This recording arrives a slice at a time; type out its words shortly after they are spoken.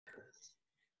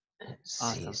Let's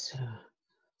see. Awesome.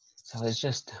 So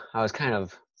I was kind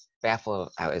of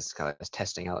baffled. I was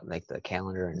testing out like the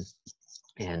calendar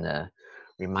and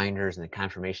reminders and the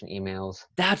confirmation emails.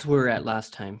 That's where we're at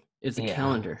last time, is the Yeah.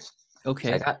 calendar. So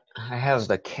Okay. I have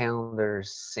the calendar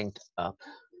synced up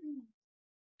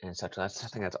and such. I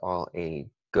think that's all a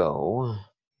go.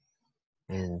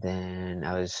 And then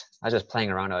I was just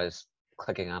playing around. I was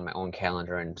clicking on my own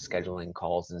calendar and scheduling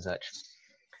calls and such,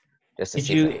 just to Did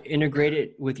see if you it. integrate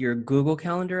it with your Google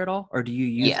Calendar at all, or do you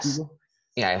use Yes. Google?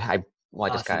 Yeah. I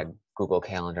just got Awesome. a Google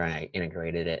Calendar and I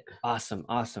integrated it. Awesome.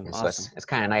 Awesome. And so Awesome. it's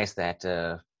kind of nice that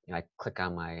I click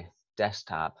on my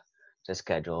desktop to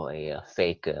schedule a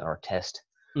fake or test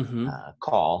Mm-hmm.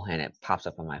 call, and it pops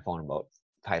up on my phone about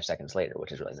 5 seconds later,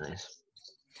 which is really nice.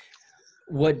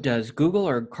 What does Google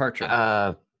or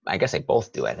Kartra? I guess they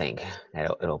both do. I think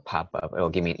it'll pop up. It'll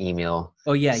give me an email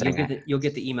Oh yeah, saying that. you'll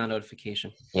get the email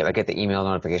notification. Yeah, I get the email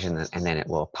notification, and then it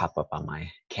will pop up on my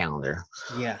calendar,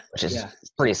 Yeah. which is Yeah.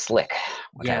 pretty slick.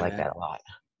 Which I Yeah, like man. that a lot.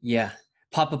 Yeah.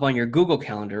 Pop up on your Google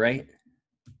Calendar, right?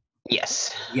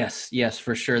 Yes. Yes, yes,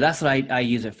 for sure. That's what I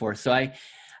use it for. So I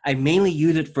mainly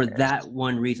use it for that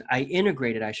one reason. I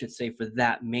integrate it, I should say, for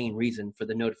that main reason, for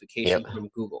the notification Yep. from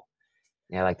Google.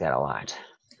 Yeah, I like that a lot.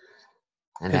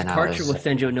 And Because then I Kartra will was.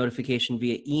 send you a notification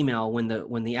via email when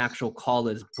the actual call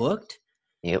is booked,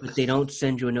 Yep. but they don't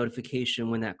send you a notification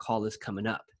when that call is coming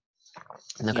up.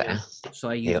 You Okay. know, so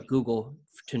I use Yep. Google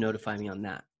to notify me on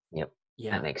that. Yep.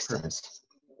 Yeah, That makes perfect, sense.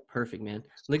 perfect, man.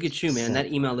 Look at you, man. So,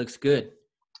 That email looks good.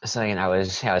 I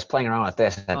was playing around with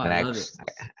this, Oh, and I love it.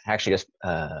 I actually just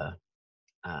um,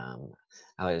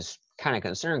 I was kind of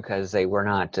concerned because they were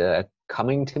not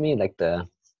coming to me, like the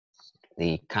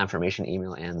confirmation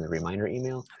email and the reminder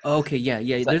email. Okay, yeah,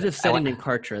 yeah. So There's a I went setting in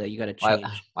Kartra that you got to I,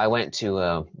 change. I went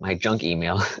to my junk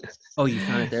email, Oh, you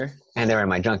found it there? and they were in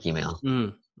my junk email.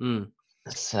 Mm, mm.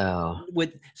 So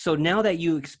So now that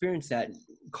you experience that,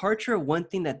 Kartra, one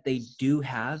thing that they do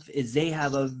have is they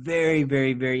have a very,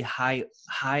 very, very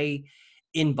high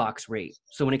inbox rate.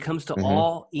 So when it comes to hmm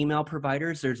all email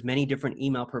providers, there's many different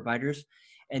email providers,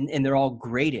 and they're all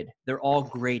graded. They're all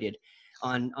graded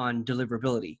on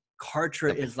deliverability. Kartra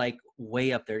yep. is like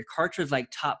way up there. Kartra is like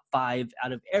top 5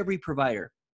 out of every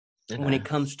provider when Okay. it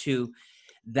comes to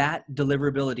that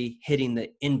deliverability hitting the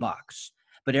inbox.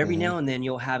 But every hmm now and then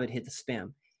you'll have it hit the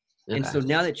spam. And Okay. so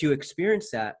now that you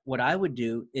experience that, what I would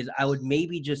do is I would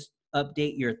maybe just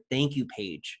update your thank you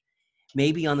page.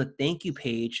 Maybe on the thank you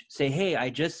page, say, hey, I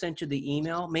just sent you the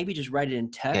email. Maybe just write it in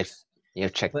Yeah, text, you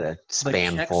check but the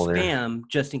spam check folder. spam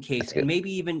just in case. That's And good.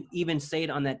 maybe even say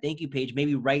it on that thank you page.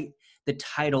 Maybe write the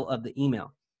title of the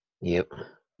email. Yep.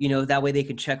 You know, that way they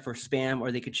could check for spam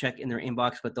or they could check in their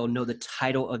inbox, but they'll know the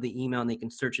title of the email and they can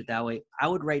search it that way. I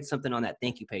would write something on that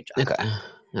thank you page. Okay.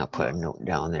 I'll You put a know, note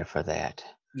down there for that.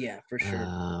 yeah, for sure.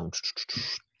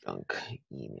 Junk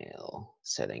email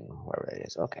setting, wherever it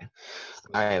is. Okay.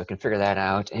 All right, we can figure that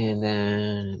out. And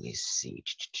then let me see.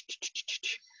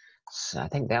 So I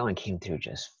think that one came through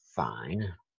just fine.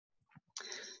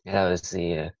 Yeah, that was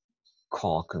the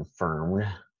call confirmed.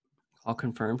 All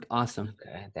confirmed. Awesome.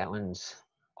 Okay, that one's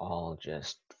all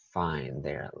just fine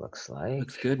there, it looks like.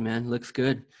 Looks good, man. Looks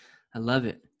good. I love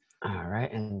it. All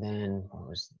right, and then what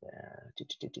was there?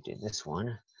 This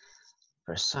one.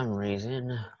 For some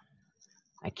reason,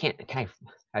 I can't.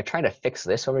 I try to fix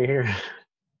this over here,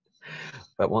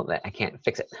 but won't let. I can't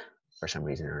fix it for some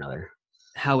reason or another.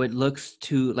 How it looks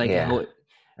to like how Yeah, it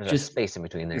there's a just space in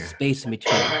between the there. space in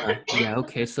between it. Yeah.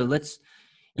 Okay. So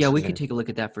yeah, So we we could can take a look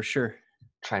at that for sure.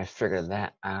 try to figure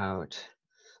that out.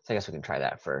 So I guess we can try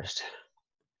that first,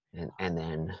 and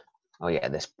then oh yeah,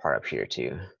 this part up here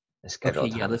too. The Okay. schedule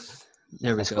Yeah. time.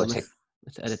 There we Let's go. go take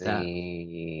Let's edit that.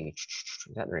 the.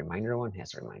 Is that the reminder one?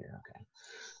 Yes, the reminder. Okay.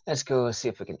 Let's go see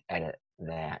if we can edit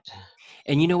that.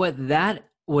 And you know what? That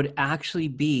would actually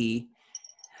be,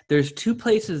 there's 2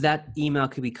 places that email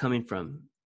could be coming from.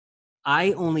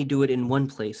 I only do it in one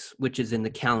place, which is in the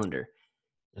calendar.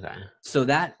 Okay. So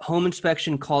that home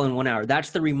inspection call in 1 hour, that's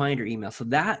the reminder email. So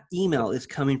that email is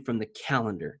coming from the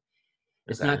calendar.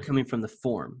 It's Okay. not coming from the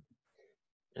form.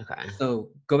 Okay.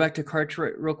 So go back to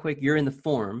Kartra real quick. You're in the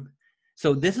form.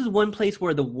 So this is one place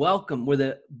where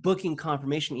the booking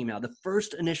confirmation email, the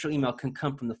first initial email can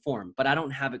come from the form, but I don't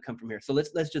have it come from here. So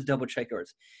let's just double check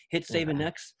yours. Hit save and Okay.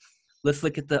 next. Let's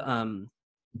look at the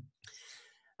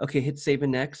okay, hit save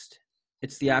and next.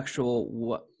 It's the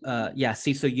actual yeah,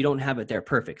 see, so you don't have it there.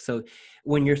 Perfect. So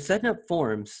when you're setting up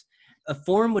forms, a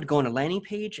form would go on a landing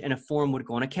page and a form would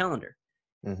go on a calendar.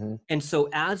 Mm-hmm. And so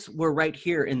as we're right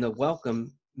here in the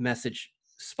welcome message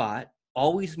spot,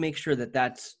 always make sure that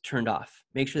that's turned off.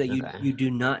 Make sure that Okay. you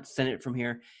do not send it from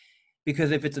here.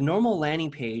 Because if it's a normal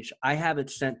landing page, I have it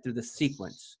sent through the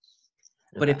sequence.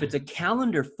 But if it's a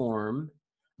calendar form,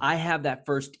 I have that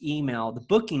first email, the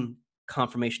booking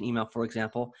confirmation email, for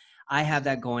example, I have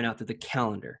that going out through the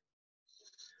calendar.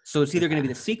 So it's either going to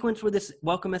be the sequence where this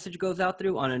welcome message goes out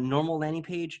through on a normal landing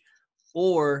page,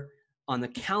 or on the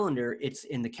calendar, it's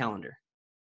in the calendar.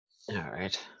 All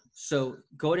right. So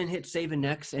go ahead and hit save and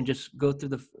next and just go through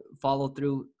the follow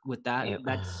through with that. Yep.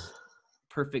 That's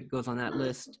perfect. Goes on that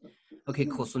list. Okay,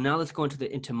 cool. So now let's go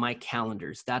into my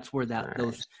calendars. That's where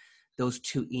those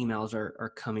two emails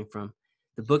are coming from.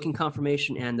 The booking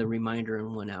confirmation and the reminder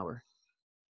in 1 hour.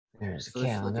 There's the So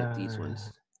let's calendar. look at these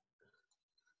ones.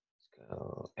 Let's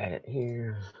go edit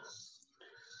here.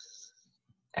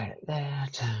 Edit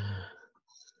that.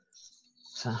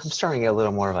 So I'm starting to get a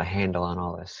little more of a handle on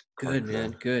all this. Good,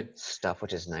 man. Good stuff,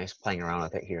 which is nice. Playing around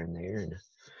with it here and there. And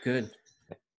good.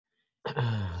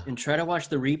 And try to watch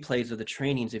the replays of the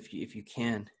trainings if you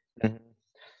can.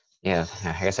 Yeah,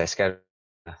 I guess I scheduled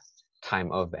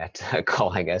time of that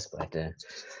call, I guess, but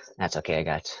that's okay. I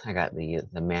got the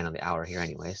man of the hour here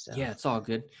anyway. So yeah, it's all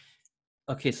good.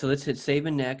 Okay, so let's hit save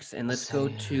and next, and let's go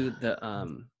to the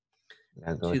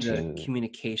the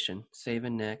communication. Save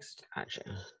and next. Gotcha.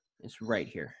 It's right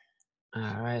here.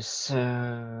 All right,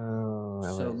 so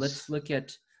let's look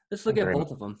at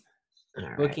both of them.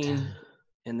 All Booking right.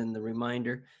 and then the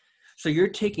reminder. So you're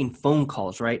taking phone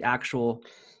calls, right? Actual.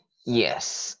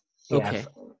 Yes. Okay. Yeah,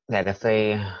 that if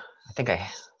they, I think I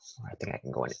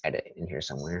can go and edit in here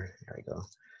somewhere. There we go.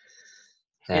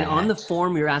 And on the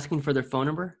form, you're asking for their phone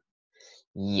number?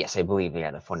 Yes, I believe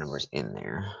the phone number's in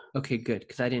there. Okay, good.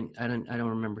 Because I don't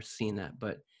remember seeing that,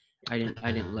 but I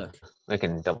didn't look. We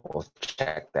can double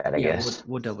check that, I guess.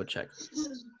 We'll double check.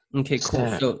 Okay,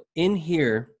 cool. So in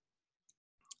here,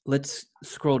 let's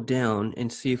scroll down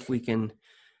and see if we can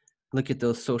look at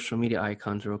those social media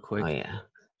icons real quick. Oh yeah,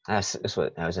 that's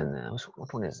what I was in.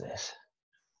 What one is this?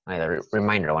 The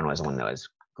reminder one was the one that was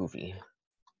goofy.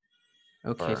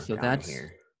 Okay, so that's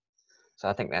here. So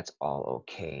I think that's all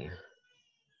okay.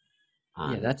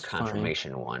 Yeah, that's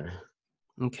confirmation fine. one.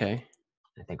 Okay.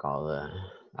 I think all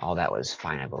that was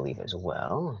fine, I believe, as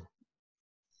well.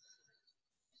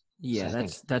 Yeah,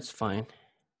 so that's fine.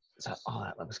 So all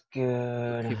that looks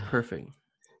good. Okay, perfect.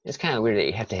 It's kind of weird that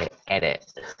you have to hit edit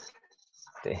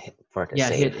for it to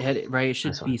save. Hit edit, right? It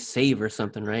should be save or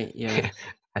something, right? Yeah.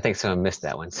 I think someone missed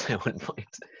that one at one point.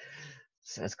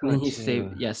 So let's go to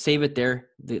save it there.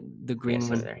 The green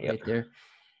one there, right there.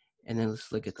 And then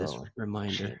let's look at this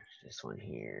reminder. Change this one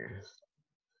here.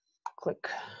 Click.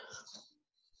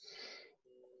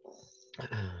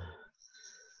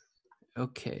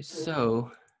 Okay,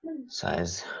 so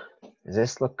does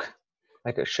this look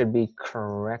like it should be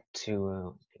correct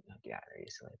to gallery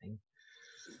selecting?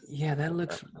 Yeah, that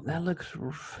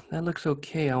looks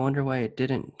okay. I wonder why it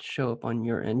didn't show up on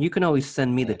your end. You can always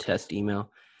send me the test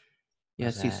email.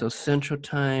 Yeah, see, so Central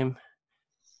Time.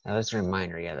 That was a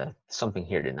reminder. Yeah, something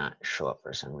here did not show up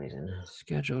for some reason.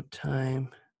 Scheduled time.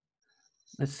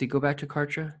 Let's see. Go back to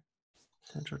Kartra.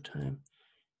 Central Time.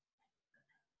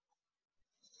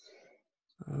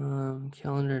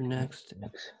 Calendar next.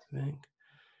 I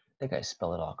think I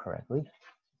spelled it all correctly.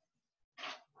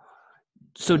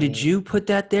 So did you put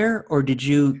that there, or did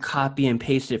you copy and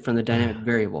paste it from the dynamic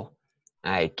variable?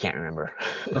 I can't remember.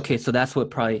 Okay, so that's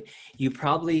what you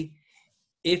probably,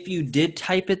 if you did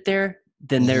type it there,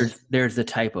 then there's the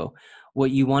typo.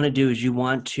 What you want to do is you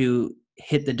want to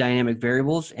hit the dynamic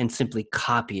variables and simply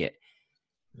copy it.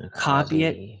 Copy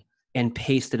it and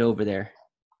paste it over there.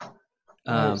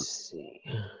 Let's see.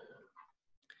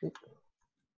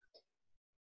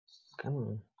 Come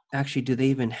on. Actually, do they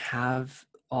even have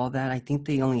all that? I think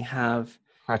they only have.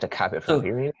 I have to copy it from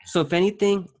here. So if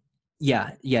anything,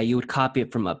 yeah, you would copy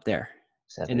it from up there,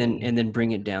 and then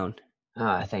bring it down.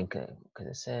 I think because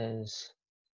it says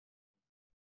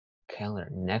calendar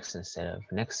next instead of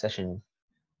next session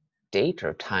date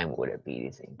or time. Would it be? Do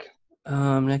you think?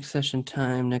 Next session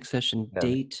time, next session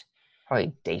date.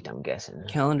 Probably date, I'm guessing.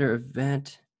 Calendar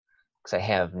event. Because I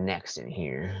have next in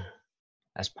here.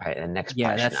 That's probably the next.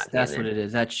 Yeah, that's what it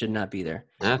is. That should not be there.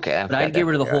 Okay, but I'd get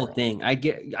rid of the whole thing. I'd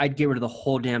get rid of the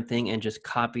whole damn thing and just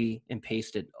copy and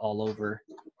paste it all over.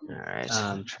 All right.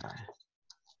 Try.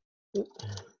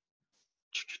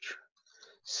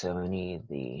 So I need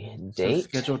the date. So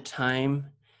schedule time.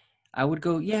 I would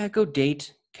go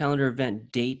date, calendar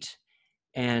event date,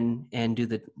 and do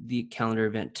the calendar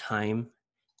event time.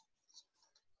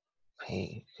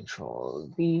 Okay, Control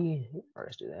V. Or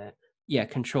just do that. Yeah,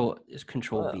 Control V.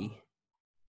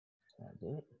 That'll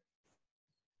do it.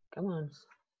 Come on.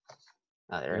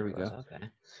 Oh, there we go. Okay.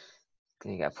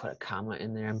 You got to put a comma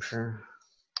in there, I'm sure.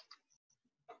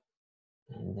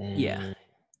 And then Yeah.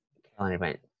 calendar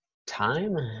event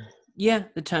time. Yeah,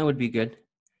 the time would be good.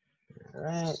 All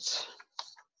right.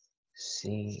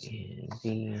 C and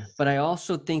B. But I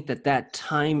also think that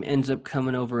time ends up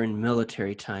coming over in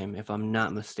military time, if I'm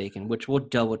not mistaken, which we'll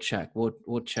double check.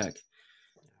 We'll check.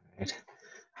 Right.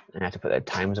 And I have to put that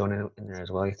time zone in there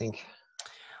as well, you think?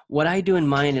 What I do in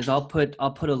mine is I'll put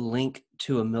a link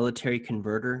to a military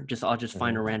converter. I'll just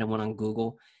find a random one on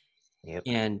Google. Yep.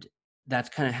 And that's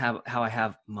kind of how I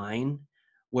have mine,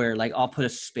 where like I'll put a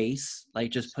space,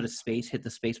 like just put a space, hit the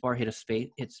space bar, hit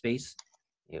space.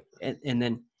 Yep. And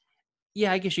then,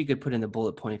 yeah, I guess you could put in the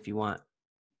bullet point if you want.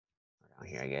 Down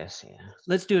here, I guess, yeah.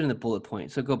 Let's do it in the bullet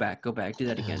point. So go back, do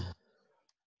that again.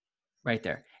 Right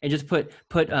there. And just put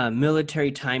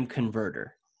military time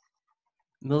converter.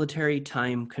 Military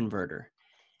time converter.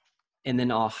 And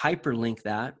then I'll hyperlink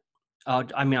that.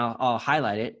 I'll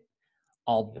highlight it.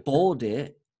 I'll bold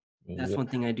it. That's one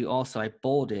thing I do also. I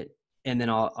bold it and then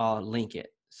I'll link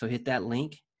it. So hit that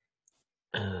link.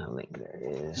 Link, there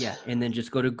it is. Yeah, and then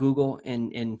just go to Google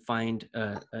and find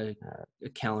a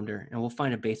calendar, and we'll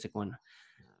find a basic one.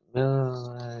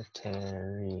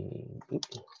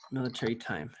 Military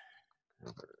time.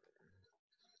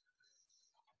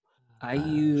 I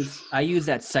use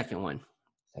that second one.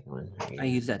 I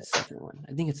use that second one.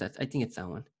 I think it's that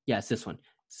one. Yeah, it's this one.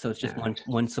 So it's just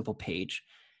one simple page.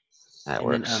 That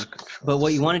works. Then, but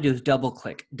what you want to do is double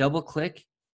click,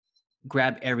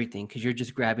 grab everything because you're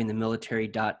just grabbing the military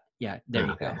dot. Yeah, there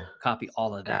you go. Copy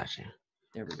all of that. Gotcha.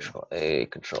 There we go. Control A,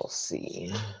 Control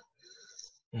C,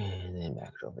 and then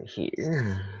back over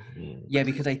here. Yeah,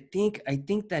 because I think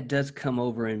that does come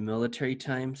over in military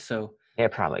time. So yeah,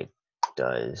 it probably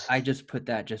does. I just put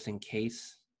that just in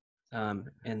case, and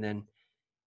then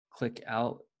click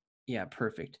out. Yeah,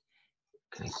 perfect.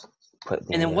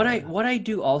 And then what I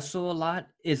do also a lot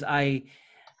is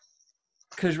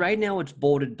because right now it's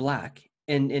bolded black,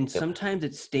 and sometimes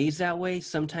it stays that way,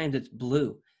 sometimes it's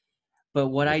blue. But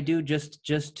what I do just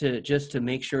to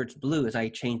make sure it's blue is I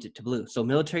change it to blue. So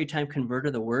military time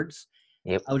converter, the words,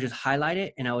 I would just highlight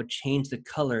it and I would change the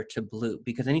color to blue,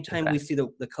 because anytime we see the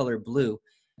color blue,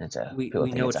 we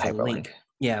know it's a link.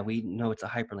 Yeah, we know it's a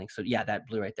hyperlink. So yeah, that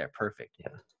blue right there, perfect.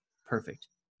 Yeah, perfect.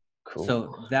 Cool.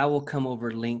 So that will come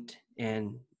over linked,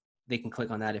 and they can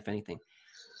click on that if anything.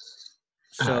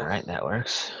 So all right, that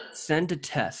works. Send a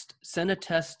test, and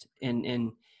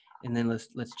then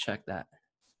let's check that.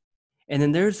 And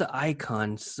then there's the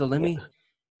icons. So let me.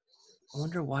 I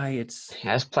wonder why it's.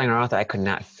 I was playing around with it. I could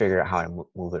not figure out how to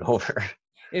move it over.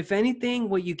 If anything,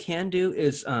 what you can do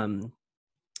is redo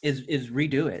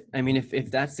it. I mean, if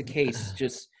that's the case,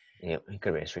 just. Yeah, you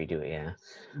could just redo it. Yeah.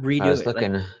 Redo it.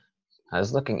 I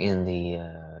was looking in the.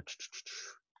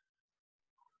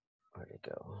 Where'd it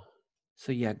go?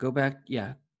 So yeah, go back.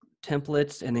 Yeah,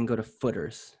 templates, and then go to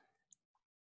footers.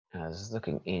 I was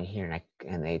looking in here,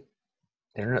 and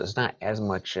there's not as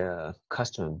much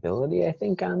customability, I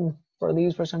think, for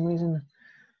these for some reason.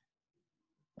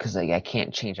 Because I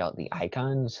can't change out the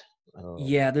icons.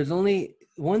 Yeah, there's only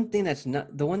one thing that's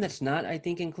not I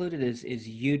think included is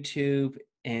YouTube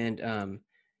and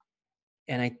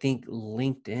I think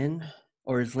LinkedIn,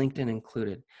 or is LinkedIn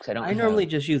included? I normally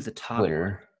just use the top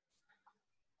one.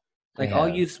 Like I'll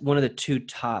use one of the two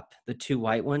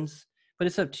white ones, but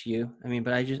it's up to you. I mean,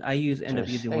 but I end up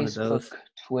using one of those.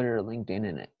 Twitter, LinkedIn,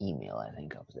 and an email, I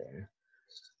think, up there.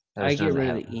 I get rid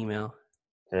of the email.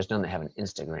 There's none that have an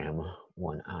Instagram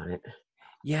one on it.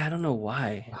 Yeah, I don't know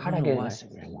why. How did I get an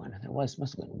Instagram one? There must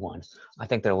have been one. I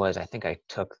think there was. I think I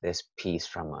took this piece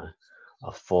from a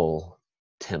full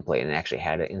template and actually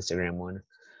had an Instagram one.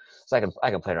 So I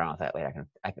can play around with that later.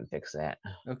 I can fix that.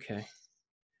 Okay.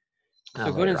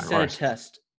 So go ahead and send a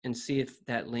test and see if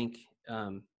that link,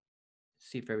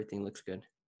 see if everything looks good.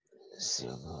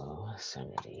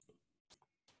 Sanity.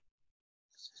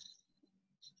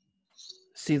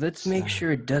 See, let's make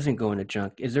sure it doesn't go into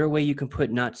junk. Is there a way you can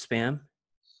put not spam?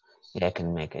 Yeah, I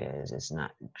can make it as it's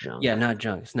not junk. Yeah, not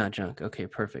junk. It's not junk. Okay,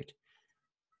 perfect.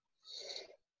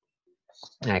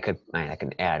 And I can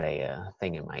add a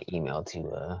thing in my email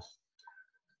to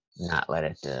not let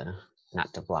it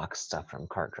not to block stuff from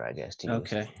Kartra, I guess.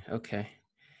 Okay.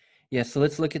 Yeah, so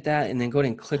let's look at that and then go ahead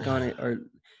and click on it. Or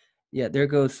yeah, there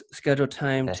goes schedule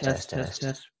time, test.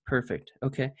 Perfect.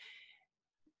 Okay.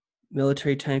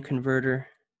 Military time converter.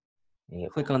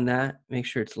 Yep. Click on that. Make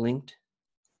sure it's linked.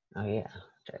 Oh yeah.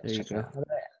 There you go.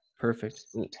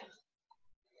 Perfect. Sweet.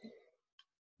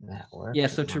 That works. Yeah.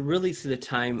 So to really see the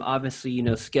time, obviously,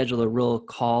 schedule a real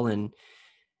call, and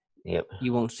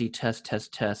you won't see test,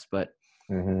 but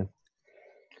the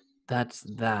that's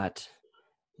that.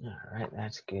 All right,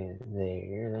 that's good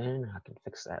there. Then I can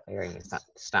fix that later. It's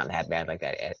not that bad like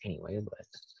that anyway. But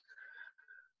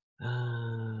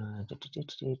I think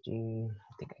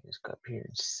I just go up here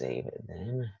and save it.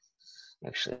 Then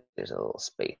actually, there's a little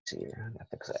space here. I gotta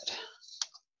fix that.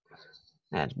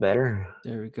 That's better.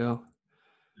 There we go.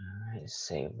 All right,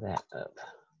 save that up.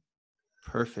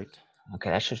 Perfect.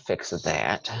 Okay, that should fix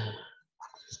that.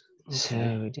 Okay.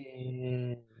 So we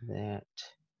did that.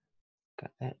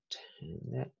 Got that and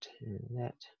that and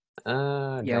that.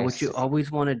 Yeah, what you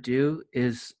always want to do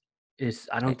is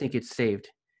I don't think it's saved.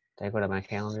 Did I go to my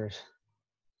calendars?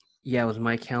 Yeah, it was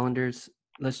my calendars.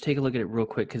 Let's take a look at it real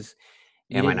quick because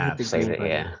you I might didn't not hit have the saved green it.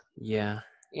 button. Yeah. Yeah.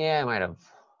 Yeah, I might have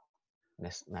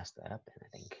messed that up then, I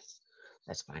think.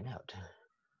 Let's find out.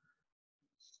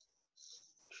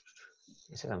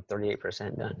 It says I'm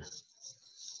 38% done.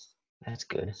 That's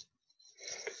good.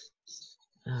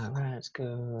 All right, let's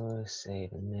go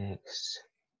save and next.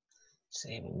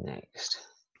 Save and next.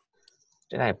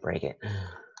 Did I break it?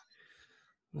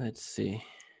 Let's see.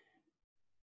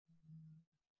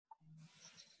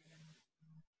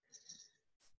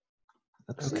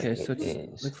 Okay, so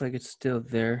it looks like it's still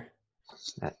there.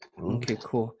 Okay,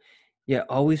 cool. Yeah,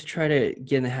 always try to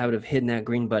get in the habit of hitting that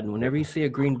green button. Whenever you see a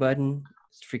green button,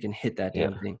 just freaking hit that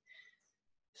damn thing.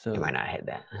 So you might not hit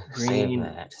that. Green,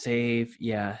 Save that. save,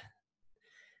 yeah.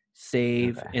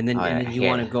 Save, Okay. and then you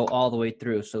want to go all the way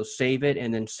through. So save it,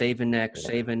 and then save and next,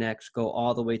 save and next, go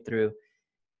all the way through.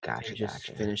 Gotcha,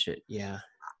 Just finish it. Yeah.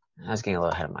 I was getting a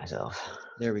little ahead of myself.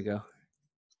 There we go.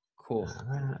 Cool.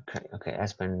 Okay,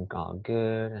 that's been all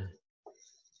good.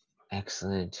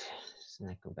 Excellent. So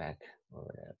I go back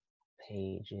over the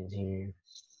pages here.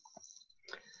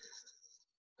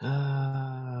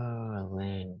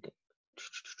 Land.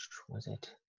 Was it?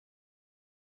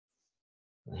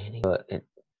 Landing. But it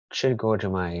should go to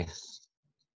my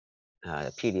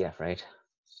PDF, right?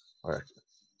 Or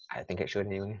I think it should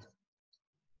anyway.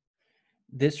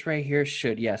 This right here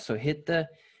should, yeah. So hit the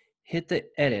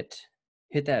edit,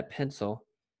 hit that pencil.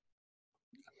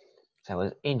 So I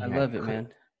was in here. I love it, man.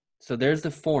 So there's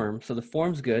the form. So the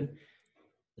form's good.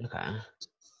 Okay.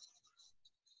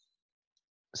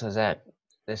 So is that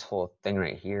this whole thing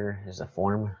right here is a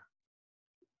form?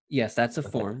 Yes, that's a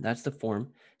form. That's the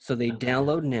form. So they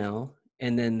download now,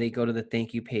 and then they go to the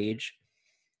thank you page.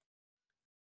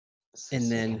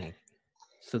 And then,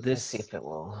 so this. Let's see if it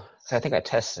will. So I think I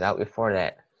tested out before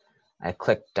that. I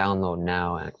clicked download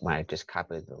now, and when I just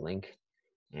copied the link,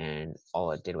 and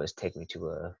all it did was take me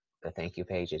to the thank you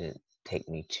page. It didn't take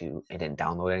me to. It didn't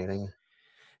download anything.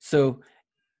 So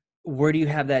where do you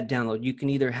have that download? You can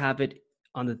either have it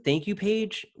on the thank you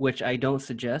page, which I don't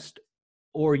suggest,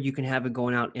 or you can have it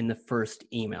going out in the first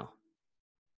email.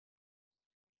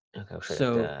 Okay,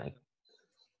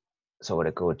 so would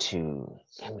it go to?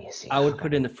 Let me see. I would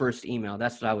put in the first email.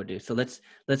 That's what I would do. So let's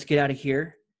get out of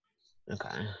here.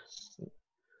 Okay.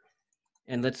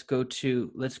 And let's go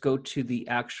to the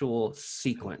actual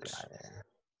sequence.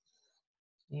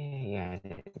 Yeah, I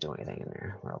didn't do anything in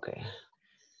there. We're okay.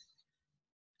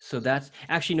 So that's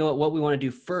actually, you know what we want to do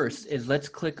first is let's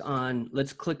click on my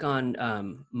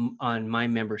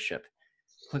membership.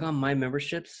 Click on my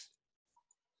memberships.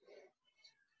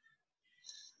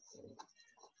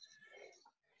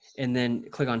 And then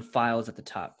click on files at the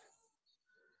top.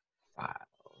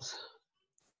 Files.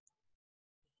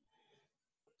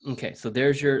 Okay, so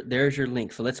there's your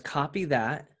link. So let's copy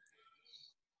that.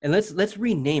 And let's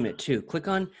rename it too. Click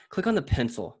on the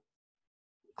pencil.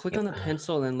 Click on the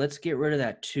pencil and let's get rid of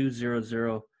that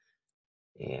 200.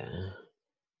 Yeah.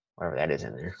 Whatever that is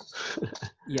in there.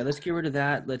 Yeah, let's get rid of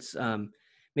that. Let's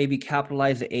maybe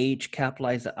capitalize the H,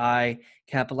 capitalize the I,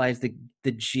 capitalize the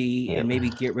G, and maybe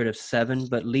get rid of 7,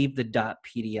 but leave the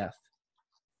 .pdf.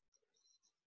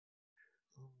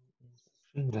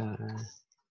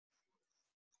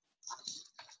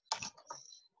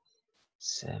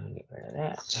 Seven, get rid of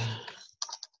that.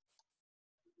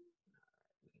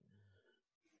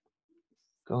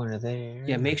 Go into there.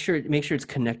 Yeah, make sure it's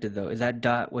connected though. Was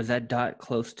that dot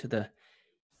close to the?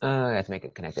 I have to make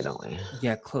it connected, don't we?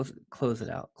 Yeah, close it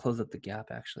out. Close up the gap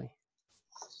actually.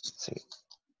 See.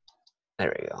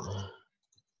 There we go.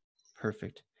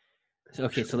 Perfect. So,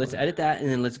 okay, so let's edit that and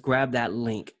then let's grab that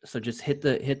link. So just hit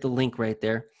the link right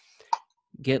there.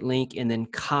 Get link and then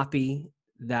copy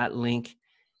that link.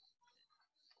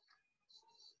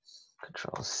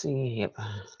 Control C, yep.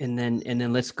 And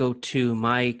then let's go to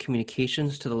my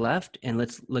communications to the left and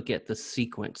let's look at the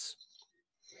sequence.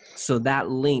 So that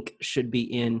link should be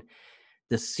in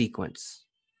the sequence.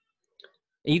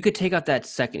 And you could take out that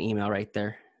second email right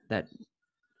there. That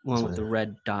one with the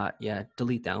red dot. Yeah,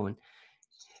 delete that one.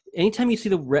 Anytime you see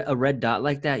a red dot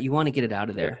like that, you want to get it out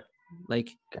of there. Like,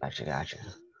 Gotcha.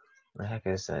 Where the heck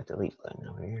is the delete button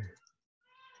over here?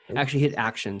 Ooh. Actually hit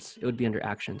actions. It would be under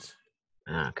actions.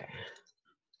 Okay.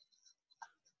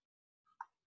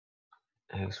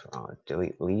 Thanks for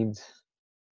delete leads.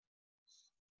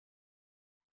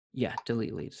 Yeah,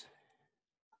 delete leads.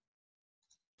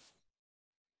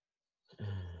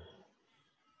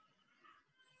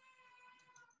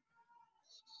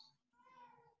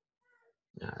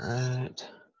 All right.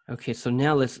 Okay, so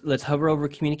now let's hover over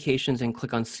communications and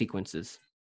click on sequences.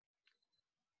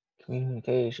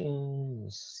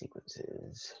 Communications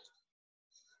sequences.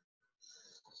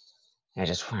 I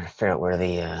just want to figure out where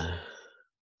the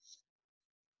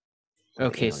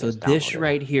okay, so this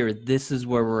right here, this is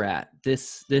where we're at.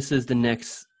 This is the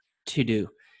next to do.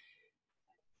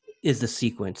 Is the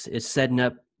sequence. It's setting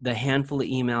up the handful of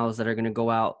emails that are going to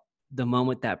go out the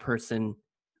moment that person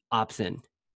opts in.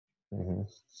 Mm-hmm.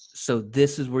 So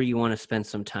this is where you want to spend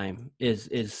some time is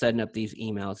setting up these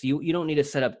emails. You don't need to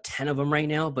set up 10 of them right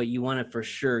now, but you want to for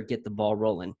sure get the ball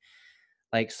rolling.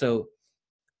 Like, so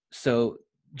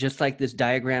just like this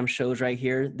diagram shows right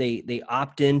here, they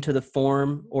opt into the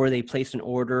form, or they place an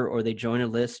order, or they join a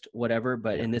list, whatever.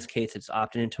 But in this case, it's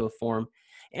opting into a form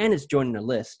and it's joining a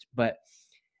list. But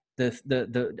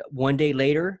the 1 day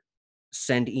later,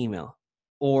 send email,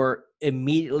 or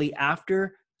immediately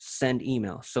after, send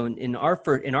email. So in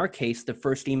our case, the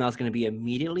first email is going to be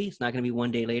immediately. It's not going to be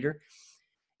 1 day later.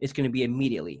 It's going to be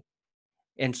immediately.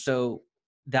 And so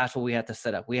that's what we have to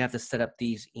set up. We have to set up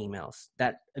these emails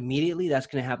that immediately. That's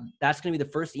going to be the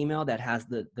first email that has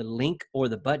the link or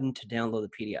the button to download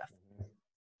the PDF.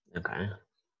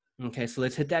 Okay. So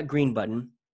let's hit that green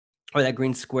button, or that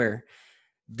green square.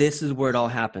 This is where it all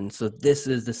happens. So this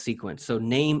is the sequence. So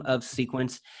name of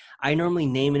sequence. I normally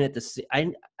name it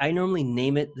I normally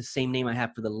name it the same name I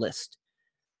have for the list.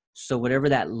 So whatever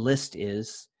that list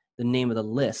is, the name of the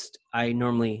list, I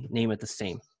normally name it the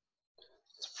same.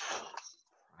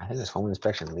 I think it's home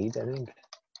inspection leads, I think.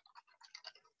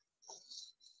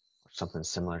 Something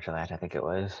similar to that, I think it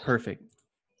was. Perfect.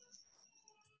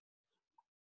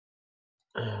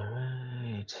 All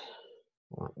right.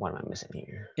 What am I missing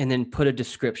here? And then put a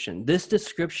description. This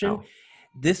description,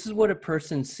 This is what a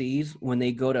person sees when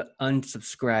they go to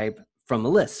unsubscribe from a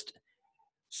list.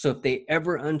 So if they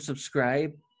ever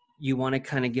unsubscribe, you want to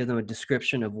kind of give them a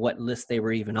description of what list they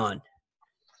were even on.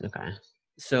 Okay.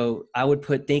 So I would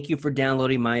put, thank you for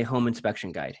downloading my home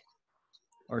inspection guide,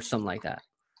 or something like that.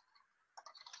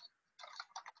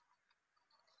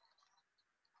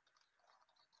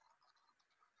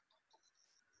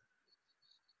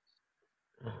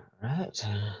 All right.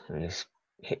 Let me just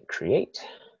hit create.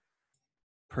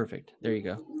 Perfect. There you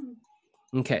go.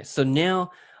 Okay. So now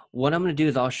what I'm going to do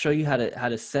is I'll show you how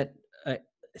to set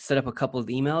up a couple of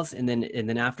emails, and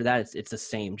then after that it's the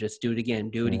same. Just do it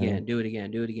again, do it again, do it again,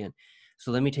 do it again.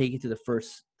 So let me take you through the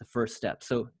first step.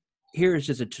 So here is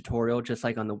just a tutorial, just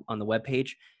like on the web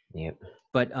page. Yep.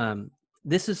 But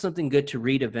this is something good to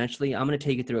read eventually. I'm going to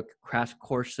take you through a crash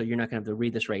course, so you're not going to have to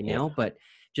read this right now, but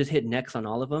just hit next on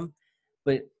all of them.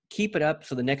 But keep it up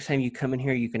so the next time you come in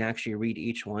here, you can actually read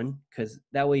each one, because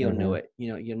that way you'll know it.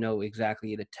 You'll know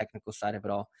exactly the technical side of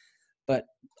it all. But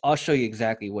I'll show you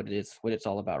exactly what it's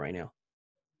all about right now.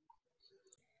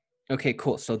 Okay,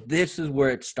 cool. So this is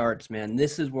where it starts, man.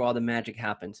 This is where all the magic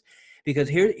happens, because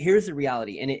here's the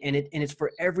reality, and it's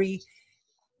for every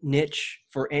niche,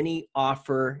 for any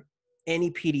offer,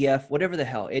 any PDF, whatever the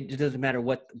hell. It doesn't matter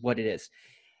what it is.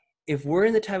 If we're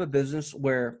in the type of business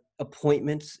where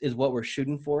appointments is what we're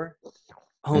shooting for,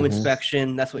 home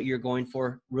inspection, that's what you're going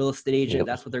for. Real estate agent,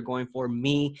 that's what they're going for.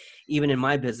 Me, even in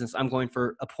my business, I'm going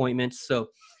for appointments. So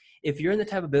if you're in the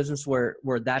type of business where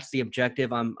that's the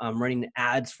objective, I'm running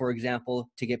ads, for example,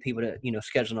 to get people to,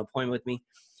 schedule an appointment with me.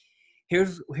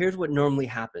 Here's what normally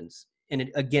happens.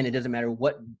 And again, it doesn't matter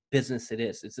what business it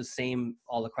is. It's the same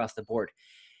all across the board.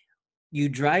 You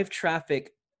drive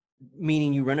traffic,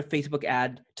 meaning you run a Facebook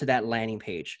ad to that landing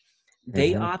page.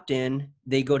 They opt in,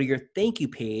 they go to your thank you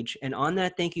page, and on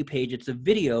that thank you page, it's a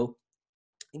video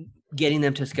getting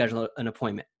them to schedule an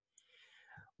appointment.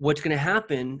 What's going to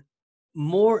happen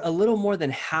a little more than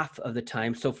half of the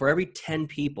time. So for every 10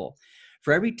 people,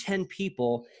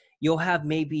 you'll have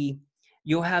maybe,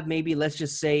 let's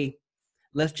just say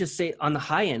on the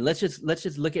high end, let's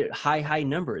just look at high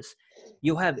numbers.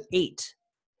 You'll have 8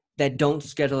 that don't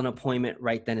schedule an appointment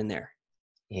right then and there.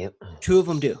 Yep. 2 of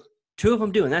them do.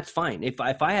 And that's fine. If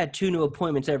I had 2 new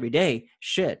appointments every day,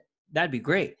 shit, that'd be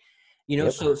great.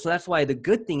 So that's why the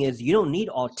good thing is you don't need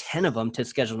all 10 of them to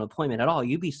schedule an appointment at all.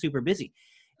 You'd be super busy.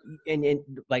 and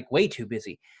like way too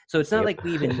busy. So it's not Yep. like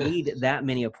we even need that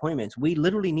many appointments. We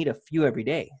literally need a few every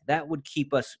day. That would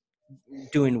keep us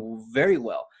doing very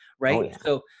well, right?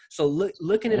 Oh yeah. So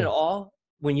looking at it all,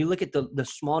 when you look at the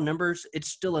small numbers, it's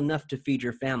still enough to feed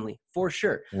your family for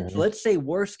sure. So let's say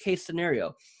worst case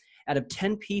scenario, out of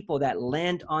 10 people that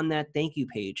land on that thank you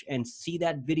page and see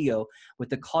that video with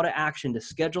the call to action to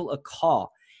schedule a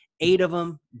call, 8 of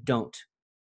them don't.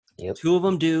 Yep. 2 of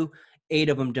them do, 8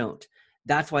 of them don't.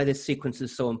 That's why this sequence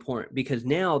is so important, because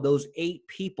now those 8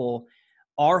 people,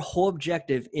 our whole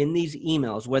objective in these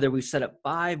emails, whether we set up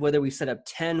 5, whether we set up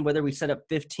 10, whether we set up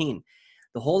 15,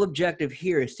 the whole objective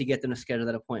here is to get them to schedule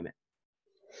that appointment.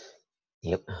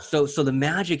 Yep. So the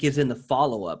magic is in the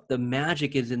follow-up. The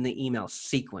magic is in the email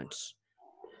sequence.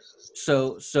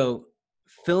 So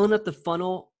filling up the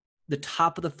funnel, the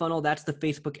top of the funnel, that's the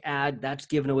Facebook ad, that's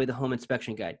giving away the home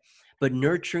inspection guide. But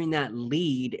nurturing that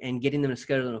lead and getting them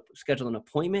to schedule an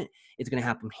appointment is going to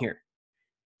happen here.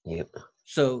 Yep.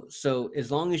 So as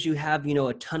long as you have,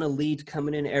 a ton of leads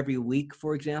coming in every week,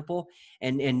 for example,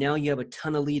 and now you have a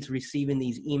ton of leads receiving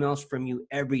these emails from you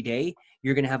every day,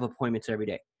 you're going to have appointments every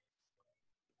day.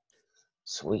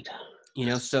 Sweet.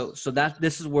 So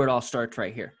this is where it all starts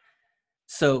right here.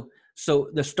 So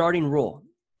the starting rule,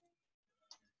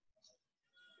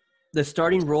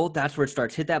 that's where it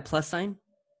starts. Hit that plus sign.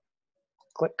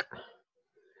 Click.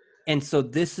 And so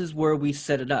this is where we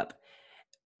set it up.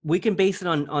 We can base it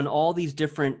on all these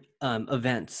different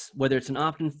events, whether it's an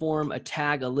opt-in form, a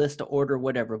tag, a list, a order,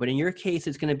 whatever. But in your case,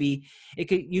 it's going to be,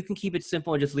 you can keep it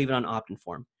simple and just leave it on opt-in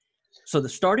form. So the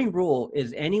starting rule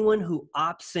is anyone who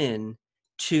opts in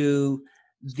to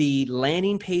the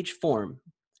landing page form,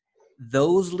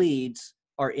 those leads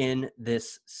are in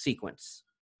this sequence.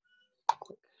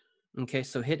 Okay,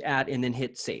 so hit add and then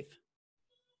hit save.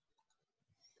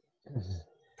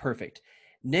 Perfect.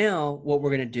 Now what we're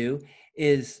going to do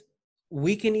is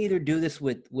we can either do this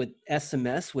with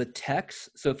SMS, with text.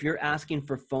 So if you're asking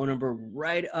for phone number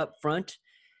right up front,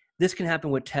 this can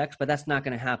happen with text, but that's not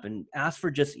going to happen. Ask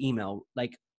for just email.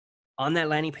 Like on that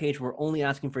landing page, we're only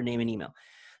asking for name and email.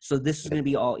 So this is going to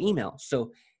be all email.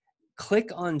 So click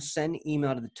on send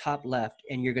email to the top left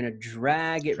and you're going to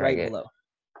drag it below.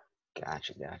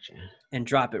 Gotcha. And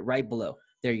drop it right below.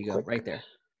 There you go, Click. right there.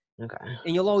 Okay.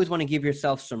 And you'll always want to give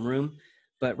yourself some room,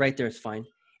 but right there is fine.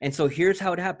 And so here's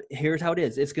how it happens. Here's how it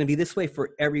is. It's going to be this way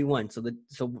for every one. So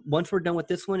once we're done with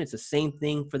this one, it's the same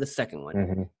thing for the second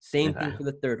one. Same thing for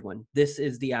the third one. This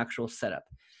is the actual setup.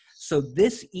 So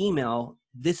this is email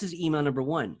number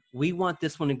 1. We want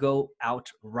this one to go out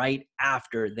right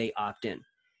after they opt in,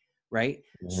 right?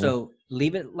 So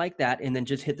leave it like that and then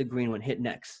just hit the green one, hit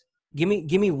next. Give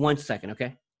me 1 second,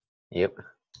 okay? Yep.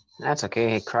 That's okay.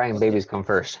 Hey, crying babies come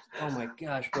first. Oh my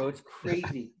gosh, bro. It's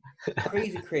crazy.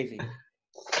 Crazy.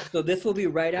 So this will be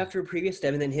right after a previous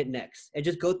step and then hit next. And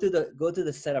just go through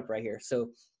the setup right here. So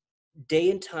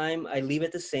day and time, I leave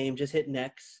it the same. Just hit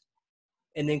next.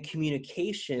 And then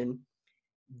communication,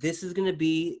 this is going to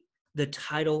be the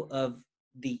title of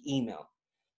the email.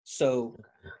 So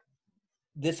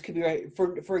this could be right.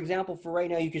 For example, for right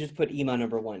now, you could just put email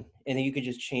number 1 and then you could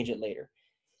just change it later.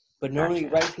 But normally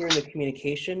right here in the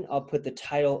communication, I'll put the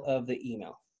title of the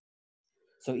email.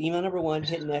 So email number 1,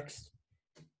 hit next.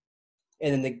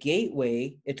 And then the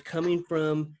gateway, it's coming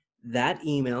from that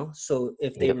email. So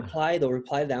if they reply, they'll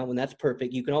reply to that one. That's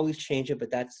perfect. You can always change it,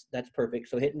 but that's perfect.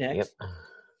 So hit next.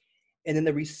 And then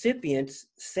the recipients,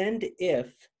 send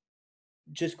if,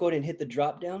 just go ahead and hit the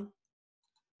drop down.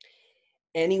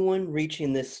 Anyone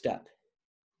reaching this step.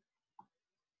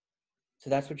 So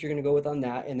that's what you're going to go with on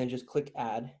that. And then just click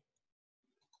add.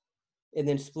 And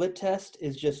then split test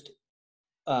is just,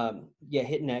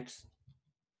 hit next.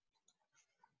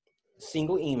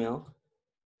 Single email.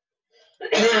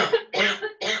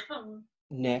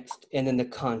 Next. And then the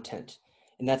content.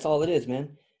 And that's all it is,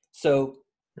 man. So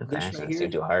this right here.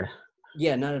 Too hard.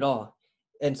 Yeah, not at all.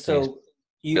 And so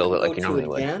you can go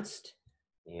to advanced.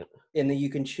 Yep. And then you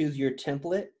can choose your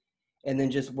template and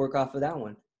then just work off of that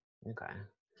one. Okay.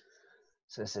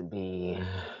 So this would be.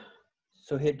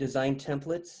 So hit design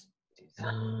templates.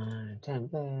 Design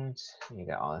templates. You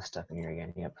got all this stuff in here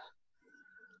again. Yep.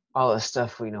 All the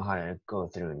stuff we know how to go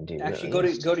through and do. Actually,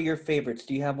 go to your favorites.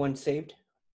 Do you have one saved?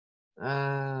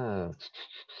 I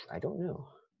don't know.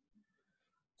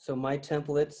 So my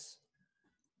templates.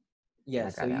 Yeah,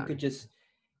 so you could just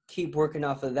keep working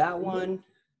off of that one.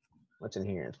 What's in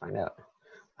here? Let's find out.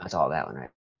 That's all that one, right?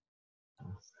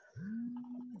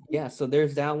 Yeah, so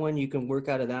there's that one. You can work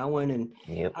out of that one. And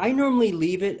I normally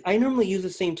leave it. I normally use the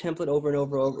same template over and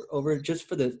over just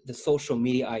for the social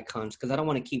media icons because I don't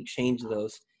want to keep changing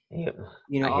those. Yep.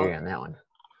 You know, I hear you on that one.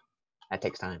 That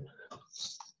takes time.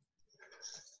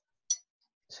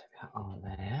 So I got all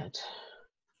that.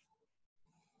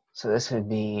 So this would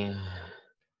be.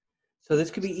 So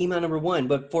this could be email number 1.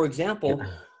 But for example,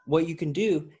 what you can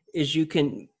do is you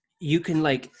can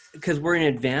like, because we're in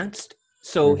advanced,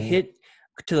 so hit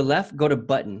to the left, go to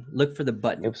button, look for the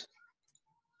button. Oops.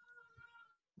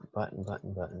 Button.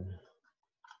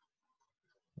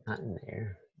 Not in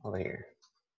there. Over here.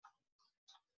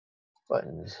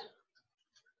 Buttons.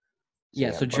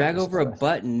 Yeah, so drag over a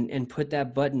button and put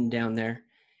that button down there,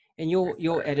 and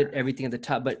you'll edit everything at the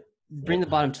top, but bring the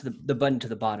bottom to the button to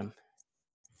the bottom,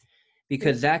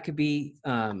 because that could be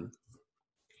actually,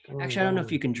 I don't know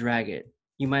if you can drag it.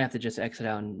 You might have to just exit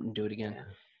out and do it again. Yeah.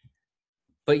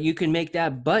 But you can make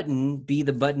that button be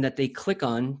the button that they click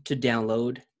on to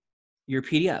download your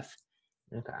PDF.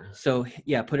 Okay. So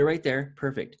yeah, put it right there.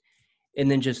 Perfect. And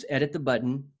then just edit the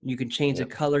button. You can change the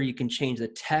color, you can change the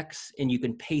text, and you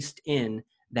can paste in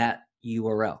that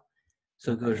URL.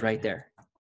 So it goes right there.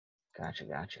 Gotcha.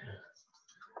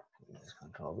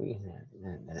 Control V,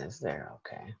 and then it's there.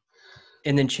 Okay.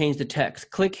 And then change the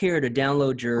text. Click here to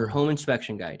download your home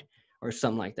inspection guide or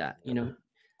something like that. You know,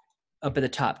 up at the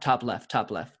top left,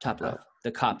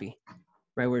 the copy,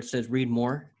 right where it says read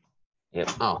more. Yep.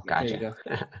 Oh, gotcha. There you go.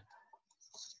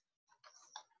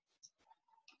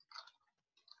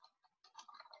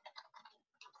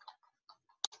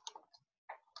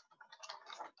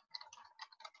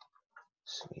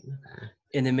 Sweet. Okay.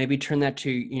 And then maybe turn that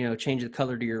to, you know, change the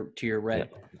color to your red.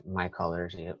 Yep. My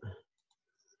colors. Yep.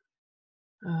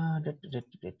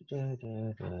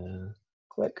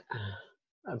 Click.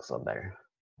 Looks a little better.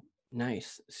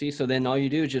 Nice. See, so then all you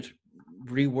do is just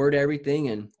reword everything,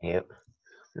 and yep.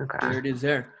 Okay. there it is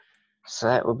there. So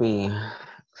that would be,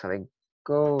 so they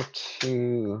go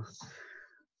to,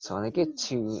 so when they get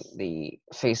to the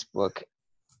Facebook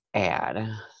ad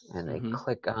and they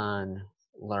click on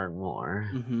learn more,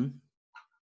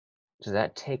 does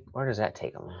that take, where does that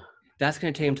take them? That's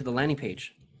going to take them to the landing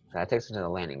page. That takes them to the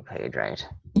landing page, right?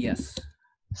 Yes.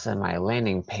 So my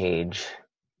landing page,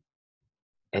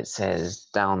 it says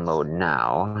download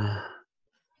now.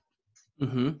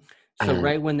 So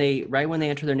right when they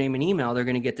enter their name and email, they're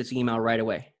going to get this email right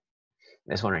away.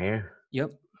 This one right here? Yep.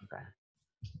 Okay.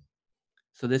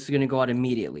 So this is going to go out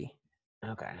immediately.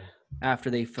 Okay.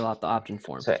 After they fill out the opt-in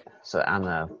form. So on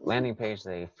the landing page,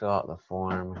 they fill out the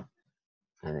form,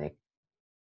 and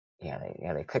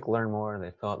they click learn more.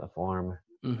 They fill out the form,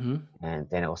 and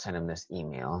then it will send them this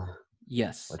email.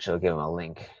 Yes. Which will give them a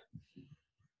link.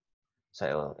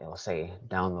 So it'll say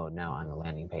download now on the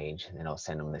landing page, and then it'll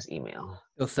send them this email.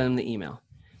 It'll send them the email.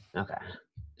 Okay.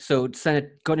 So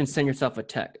go ahead and send yourself a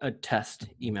test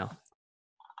email.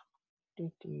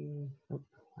 Why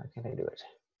can't I do it?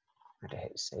 I have to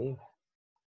hit save.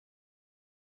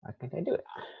 Why can't I do it?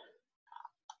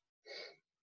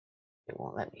 It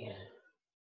won't let me.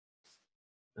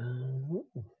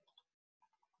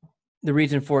 The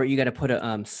reason for it, you got to put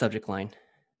a subject line.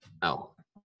 Oh.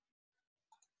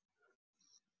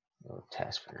 Little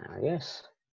test for now, yes.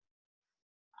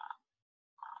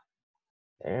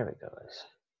 There we go.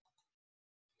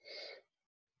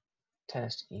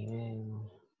 Test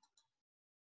email.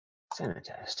 Send a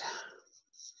test.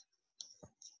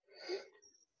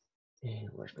 And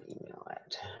where's my email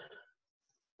at?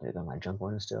 Did it go my junk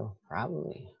one still?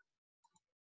 Probably.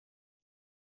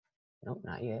 Nope,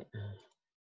 not yet.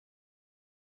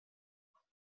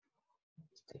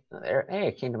 There, hey,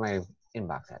 it came to my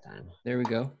inbox that time. There we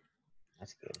go.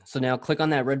 That's good. So now click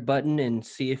on that red button and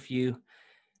see if you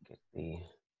get the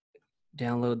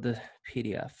download the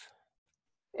PDF.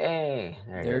 Hey,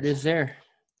 there it is there.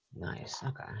 Nice.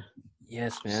 Okay.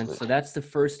 Yes, man. Sweet. So that's the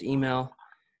first email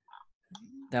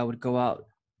that would go out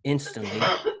instantly.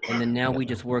 And then now we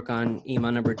just work on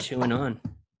email number 2 and on.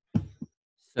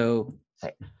 So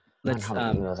let's how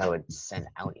many emails I would send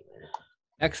out even.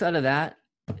 X out of that.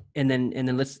 And then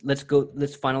let's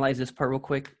finalize this part real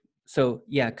quick. So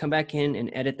yeah, come back in and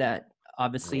edit that,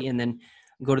 obviously, and then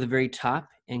go to the very top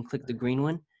and click the green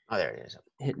one. Oh, there it is.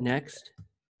 Hit next.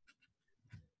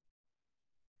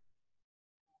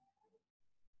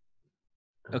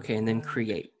 Okay, and then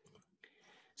create.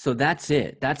 So that's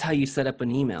it. That's how you set up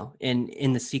an email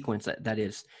in the sequence that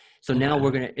is. So now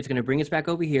it's gonna bring us back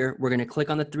over here. We're gonna click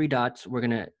on the 3 dots. We're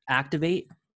gonna activate.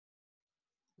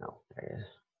 No, there it is.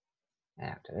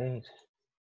 Activate.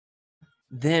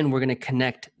 Then we're going to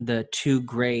connect the 2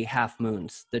 gray half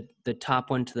moons, the top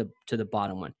one to the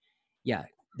bottom one. Yeah,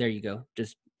 there you go.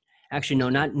 Just actually no,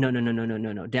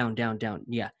 down.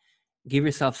 Yeah, give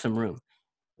yourself some room.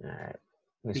 All right.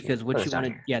 Because what you want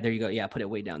to, yeah, there you go. Yeah, put it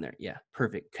way down there. Yeah,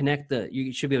 perfect. Connect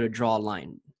you should be able to draw a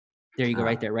line. There you go.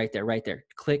 Right Oh, there, right there, right there.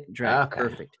 Click, drag. okay.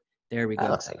 Perfect. There we That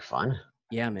go. looks like fun.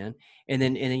 Yeah, man. And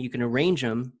then you can arrange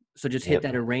them. So just hit Yep.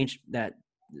 that arrange that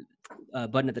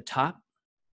button at the top.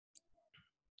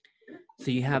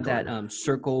 So you have that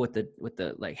circle with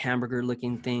the like hamburger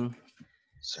looking thing.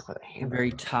 Circle the The hamburger.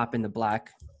 very top in the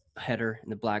black header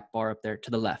and the black bar up there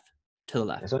to the left. To the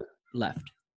left. This one?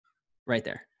 Left. Right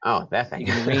there. Oh, that thing. You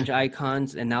can arrange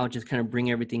icons and now just kind of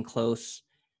bring everything close.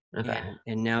 Okay.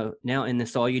 And now and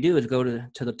this all you do is go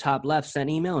to the top left, send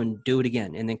email, and do it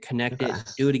again, and then connect it,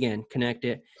 do it again, connect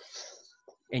it,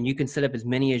 and you can set up as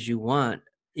many as you want.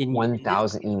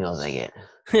 1,000 emails I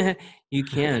get. You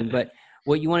can, but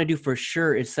what you want to do for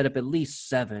sure is set up at least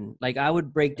 7. Like I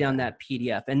would break down that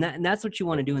PDF, and that's what you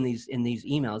want to do in these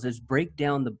emails is break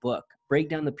down the book, break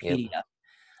down the PDF. Yep.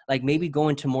 Like maybe go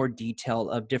into more detail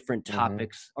of different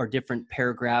topics or different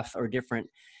paragraphs or different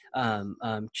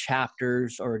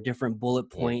chapters or different bullet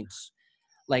points.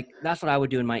 Like that's what I would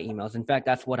do in my emails. In fact,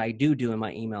 that's what I do in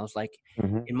my emails. Like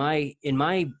in my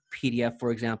PDF,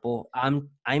 for example,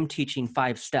 I'm teaching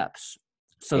 5 steps.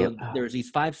 So there's these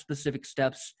 5 specific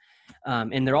steps,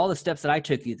 and they're all the steps that I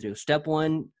took you through. Step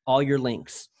 1, all your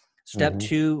links. Step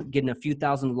 2, getting a few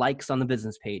thousand likes on the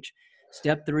business page.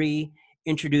 Step 3,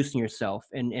 introducing yourself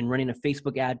and running a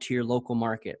Facebook ad to your local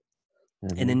market.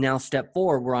 And then now step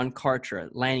 4, we're on Kartra,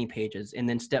 landing pages. And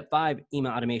then step 5,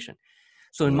 email automation.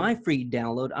 So in my free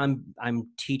download, I'm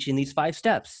teaching these 5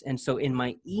 steps. And so in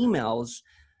my emails,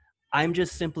 I'm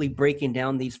just simply breaking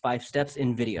down these 5 steps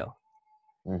in video.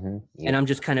 And I'm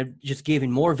just kind of just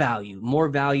giving more value,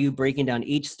 breaking down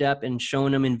each step and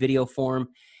showing them in video form.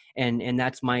 And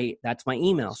that's my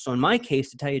email. So in my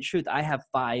case, to tell you the truth, I have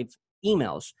 5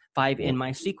 emails, 5 in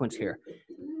my sequence here.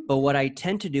 But what I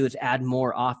tend to do is add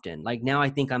more often. Like now I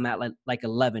think I'm at like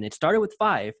 11. It started with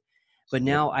 5, but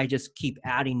now I just keep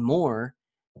adding more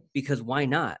because why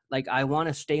not? Like I want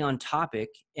to stay on topic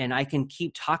and I can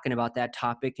keep talking about that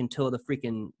topic until the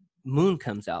freaking moon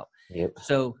comes out.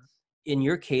 So in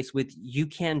your case you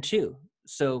can too.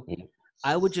 So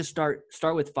I would just start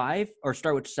with 5 or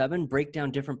start with 7, break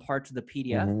down different parts of the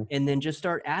PDF and then just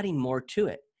start adding more to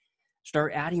it.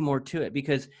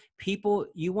 Because people,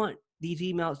 you want these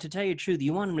emails, to tell you the truth,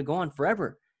 you want them to go on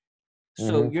forever.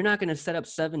 So you're not going to set up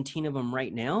 17 of them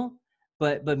right now,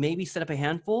 but maybe set up a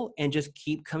handful and just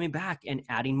keep coming back and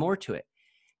adding more to it.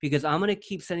 Because I'm going to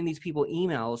keep sending these people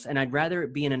emails, and I'd rather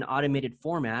it be in an automated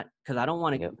format because I don't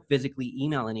want to physically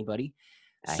email anybody.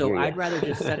 So I'd rather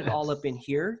just set it all up in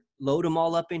here, load them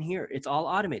all up in here. It's all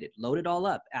automated. Load it all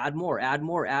up. Add more.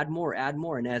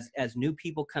 And as new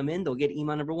people come in, they'll get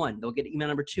email number 1. They'll get email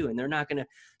number 2. And they're not going to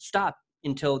stop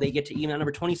until they get to email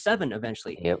number 27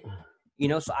 eventually. You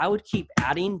know, so I would keep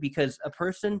adding because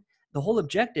the whole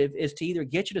objective is to either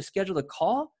get you to schedule a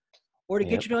call or to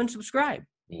get you to unsubscribe.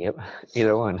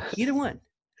 Either one.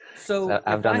 So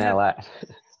I've done that a lot.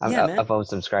 I've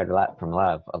unsubscribed a lot from a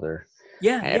lot of other.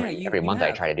 Every month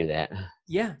I try to do that.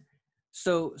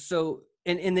 So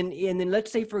and then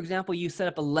let's say, for example, you set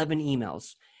up 11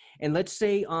 emails, and let's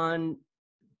say on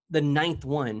the 9th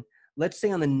one,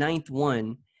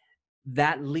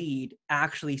 that lead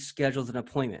actually schedules an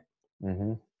appointment.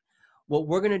 What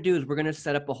we're going to do is we're going to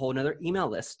set up a whole nother email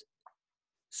list.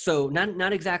 So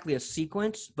not exactly a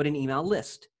sequence, but an email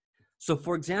list. So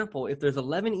for example, if there's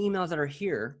 11 emails that are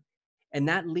here and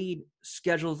that lead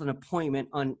schedules an appointment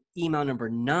on email number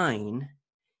 9,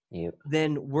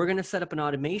 then we're going to set up an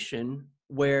automation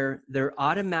where they're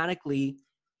automatically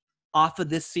off of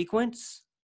this sequence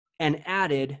and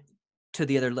added to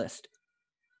the other list.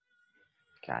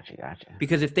 Gotcha.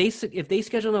 Because if they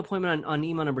schedule an appointment on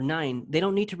email number 9, they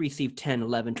don't need to receive 10,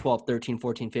 11, 12, 13,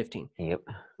 14, 15.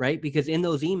 Right? Because in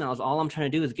those emails, all I'm trying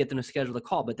to do is get them to schedule the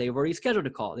call, but they've already scheduled a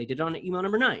call. They did it on email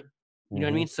number 9. You know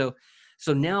what I mean? So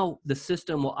now the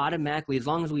system will automatically, as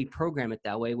long as we program it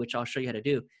that way, which I'll show you how to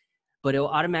do, but it will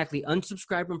automatically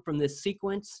unsubscribe them from this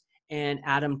sequence and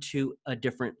add them to a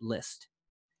different list.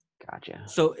 Gotcha.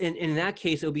 So in that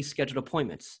case, it'll be scheduled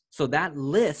appointments. So that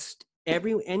list,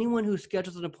 anyone who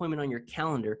schedules an appointment on your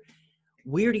calendar,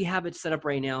 we already have it set up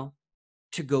right now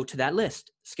to go to that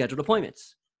list, scheduled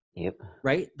appointments.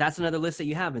 Right? That's another list that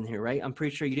you have in here, right? I'm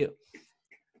pretty sure you do.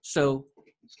 So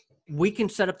we can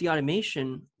set up the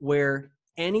automation where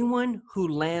anyone who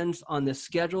lands on the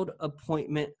scheduled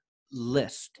appointment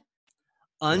list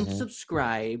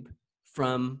unsubscribe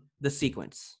from the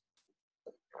sequence.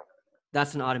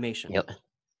 That's an automation.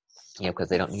 Because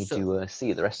they don't need to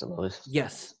see the rest of those.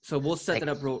 Yes. So we'll set that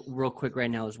up real quick right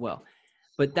now as well.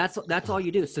 But that's all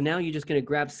you do. So now you're just going to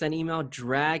grab send email,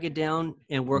 drag it down,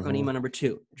 and work on email number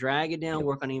 2. Drag it down,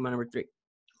 work on email number 3.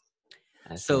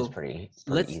 That seems So pretty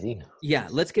let's, easy. yeah,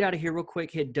 let's get out of here real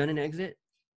quick. Hit done and exit.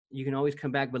 You can always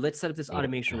come back, but let's set up this Yep.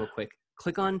 automation real quick.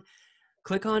 Click on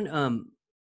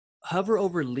hover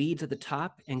over leads at the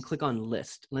top and click on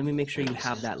list. Let me make sure you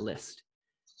have that list,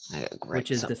 I gotta write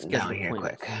which is the something down scheduled here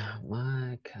appointments. quick.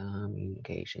 My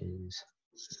communications.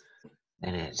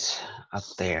 And it's up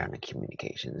there on the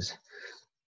communications.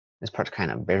 This part's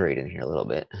kind of buried in here a little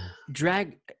bit.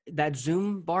 Drag that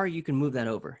zoom bar, you can move that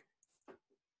over.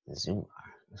 The zoom bar.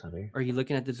 This over here. Are you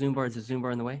looking at the zoom bar? Is the zoom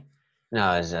bar in the way? No,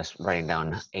 I was just writing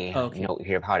down a Okay. note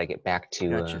here of how to get back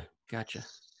to Gotcha.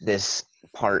 this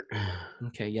part.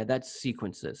 Okay, yeah, that's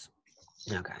sequences.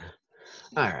 Okay.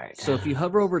 All right. So if you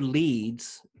hover over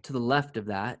leads to the left of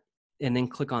that and then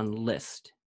click on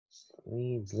list.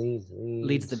 Leads.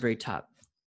 Leads at the very top.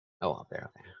 Oh, up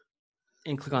there. Okay.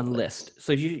 And click on list.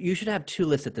 So you should have 2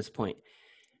 lists at this point.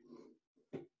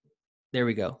 There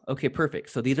we go. Okay, perfect.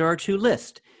 So these are our 2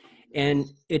 lists. And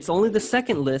it's only the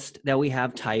second list that we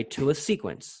have tied to a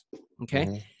sequence. Okay.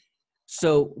 Mm-hmm.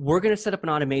 So we're going to set up an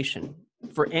automation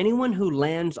for anyone who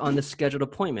lands on the scheduled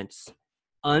appointments.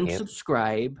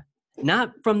 Unsubscribe,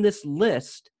 not from this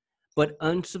list, but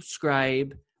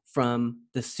unsubscribe from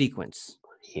the sequence.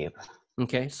 Yep.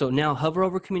 Okay. So now hover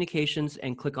over communications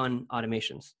and click on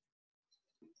automations.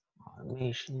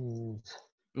 Automations.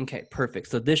 Okay, perfect.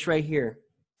 So this right here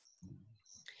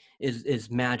is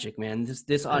magic, man.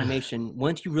 This automation,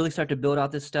 once you really start to build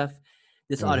out this stuff,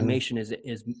 this automation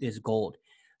is gold.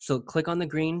 So click on the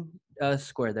green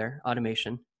square there,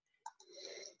 automation.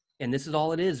 And this is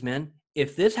all it is, man.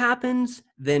 If this happens,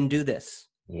 then do this.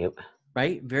 Yep.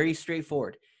 Right? Very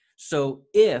straightforward. So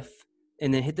if,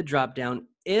 and then hit the drop down,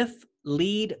 if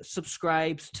lead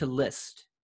subscribes to list,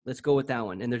 let's go with that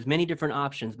one. And there's many different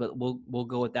options, but we'll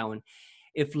go with that one.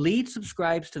 If lead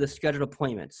subscribes to the scheduled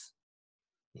appointments,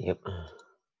 Yep.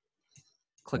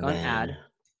 click on add.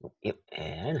 Yep.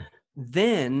 Add.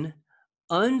 Then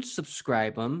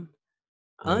unsubscribe them.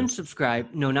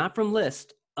 Unsubscribe. No, not from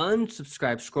list.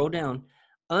 Unsubscribe. Scroll down.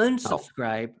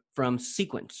 Unsubscribe from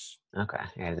sequence. Okay.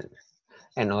 And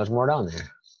there's more down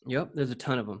there. Yep. There's a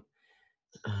ton of them.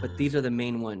 But these are the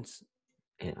main ones.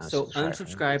 So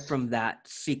unsubscribe from that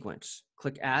sequence.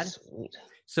 Click add. Sweet.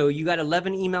 So you got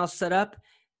 11 emails set up.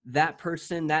 That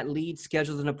person, that lead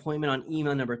schedules an appointment on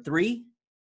email number 3.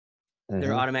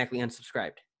 They're automatically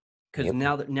unsubscribed because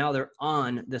now they're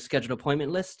on the scheduled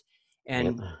appointment list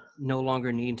and no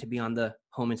longer needing to be on the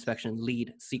home inspection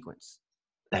lead sequence.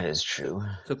 That is true.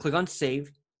 So click on save.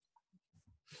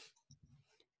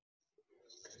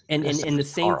 And the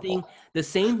same thing,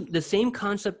 the same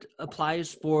concept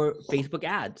applies for Facebook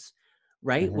ads,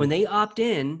 right? When they opt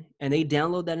in and they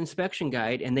download that inspection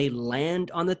guide and they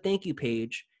land on the thank you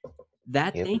page,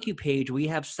 that thank you page we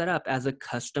have set up as a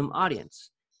custom audience.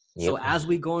 So as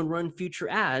we go and run future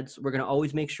ads, we're going to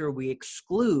always make sure we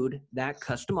exclude that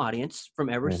custom audience from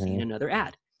ever seeing another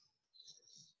ad.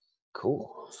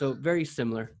 Cool. So very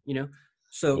similar, you know?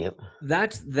 So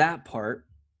that's that part.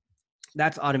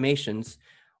 That's automations.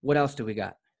 What else do we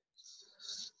got?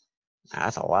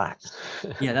 That's a lot.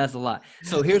 Yeah, that's a lot.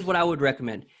 So here's what I would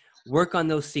recommend. Work on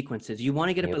those sequences. You want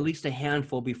to get up at least a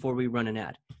handful before we run an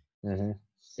ad.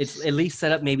 It's at least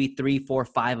set up maybe 3, 4,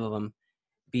 5 of them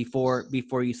before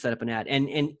you set up an ad. And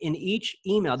in each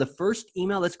email, the first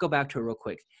email, let's go back to it real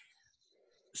quick.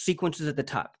 Sequences at the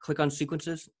top. Click on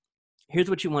sequences. Here's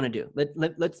what you want to do.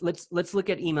 Let's look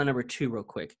at email number 2 real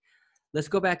quick. Let's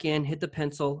go back in, hit the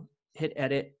pencil, hit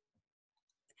edit.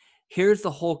 Here's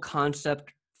the whole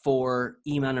concept for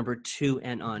email number 2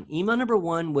 and on. Email number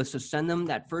 1 was to send them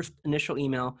that first initial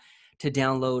email to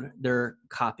download their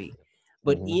copy.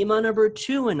 But email number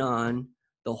 2 and on,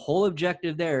 the whole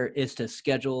objective there is to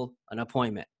schedule an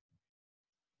appointment.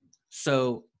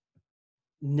 So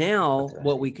now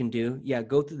what we can do,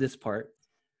 go through this part.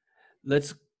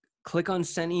 Let's click on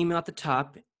send email at the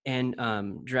top and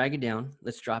drag it down.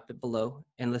 Let's drop it below.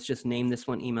 And let's just name this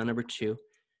one email number 2.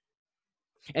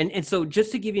 And so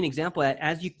just to give you an example,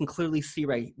 as you can clearly see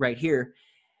right here,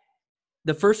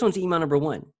 the first one's email number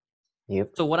 1.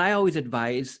 So what I always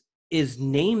advise is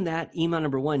name that email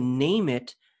number 1, name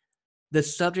it the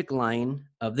subject line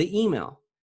of the email.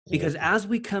 Because as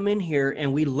we come in here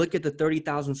and we look at the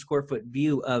 30,000 square foot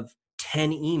view of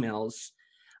 10 emails,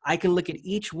 I can look at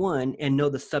each one and know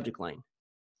the subject line,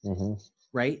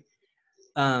 right?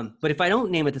 But if I don't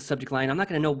name it the subject line, I'm not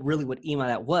going to know really what email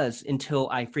that was until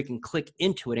I freaking click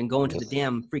into it and go into the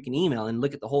damn freaking email and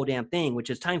look at the whole damn thing, which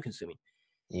is time consuming.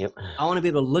 I want to be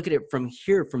able to look at it from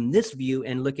here, from this view,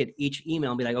 and look at each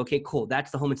email and be like, okay, cool.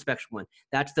 That's the home inspection one.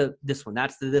 That's this one.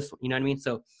 That's this one. You know what I mean?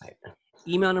 So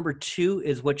email number 2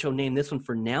 is what you'll name this one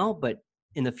for now, but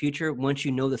in the future, once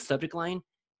you know the subject line,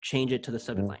 change it to the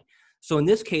subject Mhm. line. So in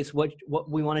this case, what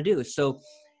we want to do is, so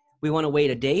we want to wait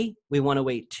a day, we want to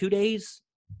wait 2 days.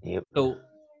 Yep. So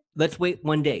let's wait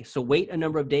 1 day. So wait a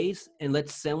number of days and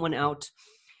let's send one out.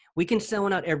 We can send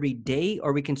one out every day,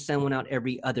 or we can send one out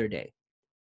every other day.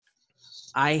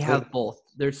 I have both.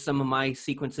 There's some of my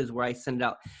sequences where I send it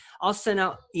out. I'll send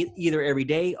out either every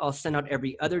day, I'll send out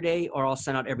every other day, or I'll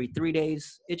send out every 3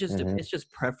 days. It's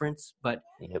just preference, but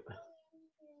Yep.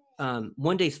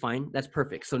 1 day's fine. That's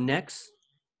perfect. So next,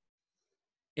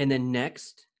 and then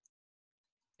next,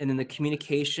 and then the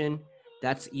communication,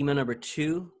 that's email number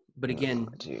 2. But again,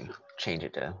 To change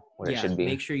it to what it yeah, should be.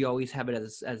 make sure you always have it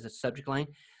as a subject line.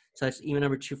 So that's email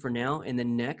number 2 for now. And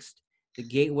then next, the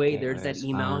gateway, there's that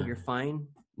email, you're fine.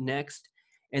 Next.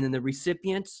 And then the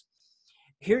recipients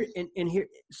here and here.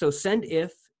 So send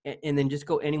if, and then just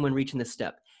go anyone reaching this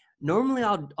step. Normally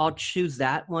I'll choose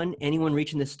that one, anyone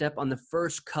reaching this step, on the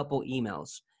first couple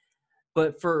emails.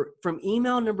 But from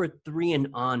email number 3 and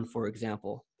on, for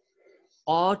example,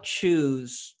 I'll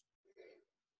choose.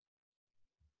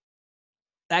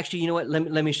 Actually, you know what?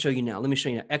 Let me show you now. Let me show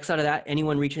you now. X out of that.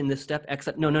 Anyone reaching this step? X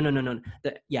out. No.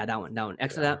 Yeah, that one.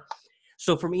 X out of that.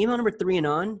 So from email number 3 and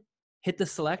on, hit the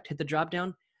select, hit the drop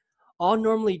down. I'll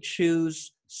normally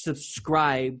choose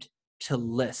subscribed to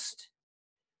list.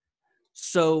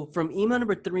 So from email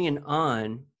number 3 and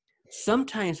on,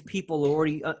 sometimes people will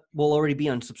already be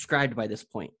unsubscribed by this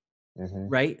point,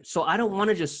 right? So I don't want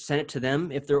to just send it to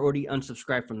them if they're already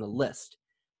unsubscribed from the list.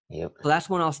 Yep. So that's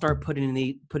when I'll start putting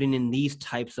in these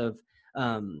types of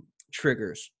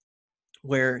triggers,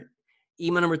 where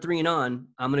email number 3 and on,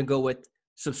 I'm going to go with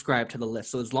subscribe to the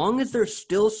list. So as long as they're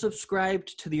still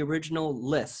subscribed to the original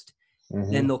list,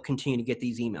 then they'll continue to get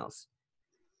these emails.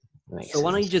 Makes so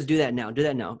why don't you sense. just do that now? Do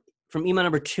that now. From email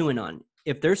number 2 and on,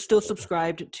 if they're still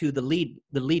subscribed to the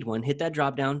lead one, hit that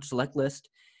drop down, select list.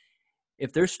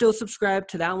 If they're still subscribed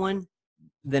to that one,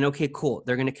 then okay, cool.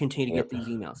 They're going to continue to get these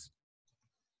emails.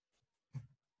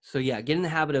 So yeah, get in the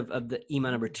habit of the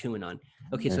email number 2 and on.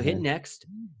 Okay, so hit next.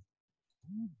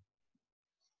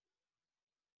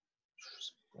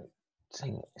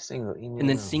 Single email. And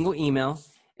then single email.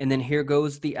 And then here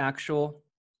goes the actual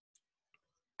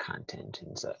content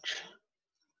and such.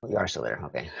 You are still there.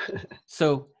 Okay.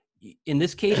 So in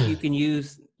this case,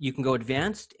 you can go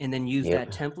advanced and then use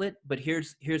that template. But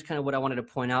here's kind of what I wanted to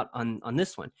point out on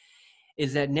this one,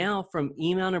 is that now from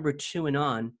email number 2 and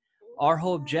on, our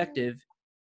whole objective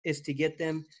is to get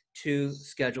them to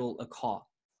schedule a call.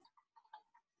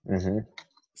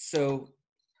 So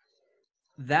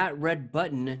that red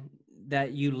button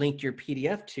that you linked your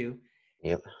PDF to,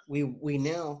 we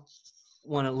now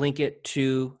want to link it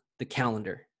to the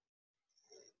calendar.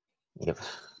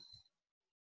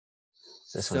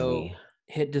 So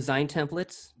hit design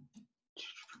templates,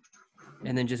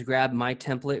 and then just grab my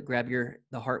template, grab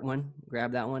the heart one,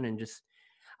 grab that one, and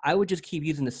I would just keep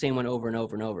using the same one over and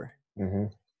over and over.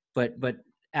 But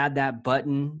add that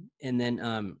button, and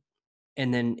then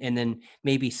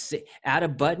maybe add a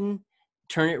button,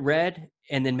 turn it red,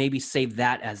 and then maybe save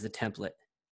that as the template.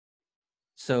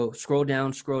 So scroll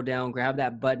down, grab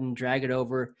that button, drag it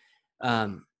over,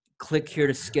 click here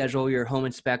to schedule your home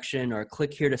inspection, or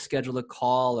click here to schedule a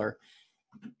call, or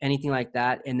anything like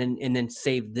that, and then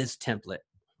save this template.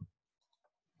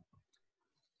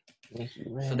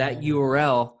 So that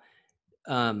URL,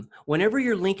 whenever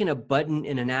you're linking a button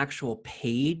in an actual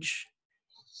page,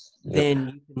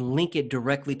 then you can link it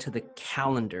directly to the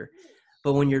calendar.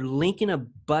 But when you're linking a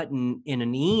button in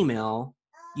an email,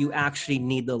 you actually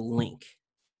need the link.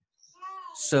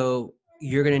 So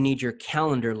you're going to need your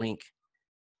calendar link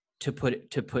to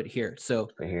put here. So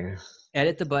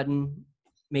edit the button,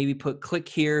 maybe click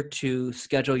here to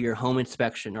schedule your home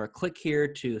inspection, or click here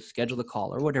to schedule the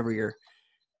call, or whatever your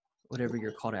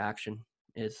call to action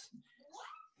is.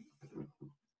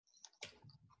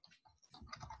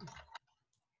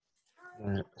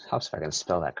 Helps if I can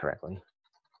spell that correctly.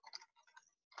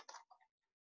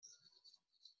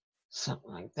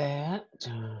 Something like that.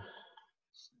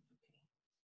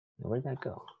 Where'd that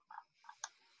go?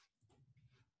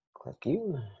 Click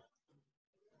you.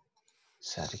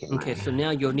 So I have to get okay, so now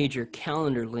you'll need your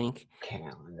calendar link.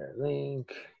 Calendar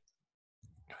link.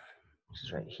 Which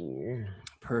is right here.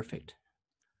 Perfect.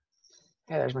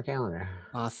 Yeah, there's my calendar.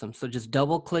 Awesome. So just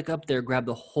double click up there, grab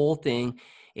the whole thing,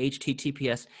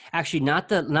 HTTPS. Actually, not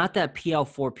that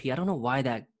PL4P. I don't know why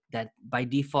that by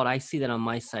default, I see that on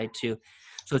my side too.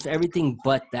 So it's everything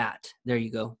but that. There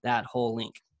you go. That whole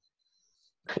link.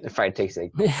 It probably takes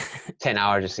like 10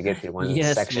 hours just to get through one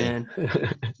yes, section.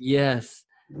 Man. Yes.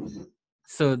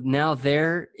 So now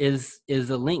there is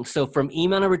a link. So from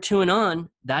email number 2 and on,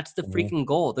 that's the Mhm. freaking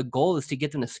goal. The goal is to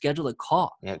get them to schedule a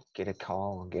call. Yeah, get a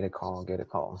call, get a call, get a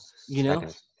call. You know?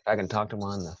 If I can talk to them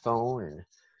on the phone, and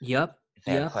Yep. if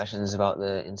they have Yep. questions about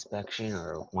the inspection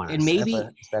or want to And set up an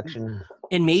maybe inspection.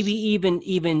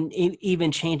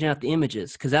 even changing out the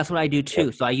images, because that's what I do too.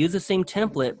 Yep. So I use the same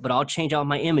template, but I'll change out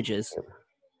my images. Yep.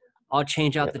 I'll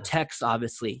change out Yep. the text,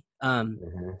 obviously.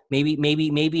 Mhm.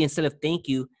 Maybe instead of thank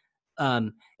you,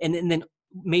 and then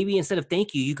maybe instead of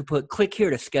thank you, you could put click here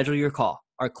to schedule your call,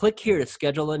 or click here to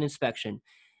schedule an inspection,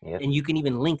 Yep. and you can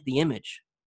even link the image.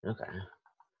 Okay.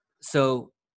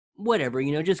 So whatever,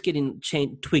 just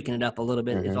tweaking it up a little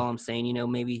bit is Mhm. all I'm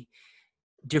saying. Maybe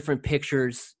different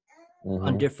pictures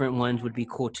on Mhm. different ones would be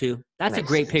cool too. That's a Makes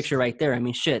great sense. picture right there. I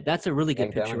mean, shit, that's a really good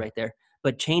Like that picture one. right there.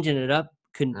 But changing it up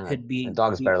could The be.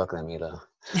 dog's better looking than me though.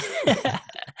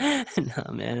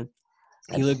 No, man, you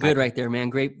That's look good right there, man.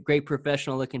 Great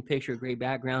professional looking picture. Great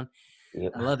background.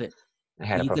 Yep. I love it. I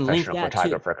had But a you can link professional that too.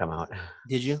 photographer come out.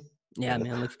 Did you? Yeah, Yep.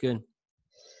 man, looks good.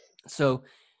 So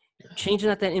changing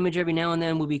out that image every now and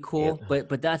then would be Yep. cool.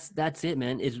 But that's it,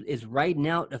 man. Is writing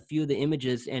out a few of the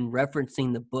images and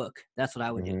referencing the book. That's what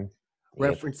I would do. Mhm.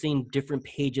 Yep. Referencing different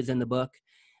pages in the book,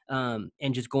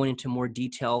 and just going into more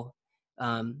detail,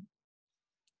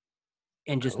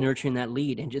 and just Cool. nurturing that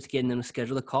lead and just getting them to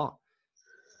schedule a call.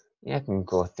 Yeah, I can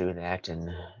go through that and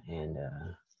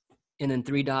And then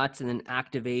 3 dots and then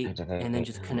activate, activate and then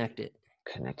just connect it.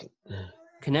 connect it.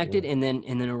 Connect it Yeah. and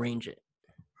then arrange it.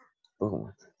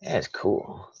 Boom. That's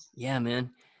cool. Yeah,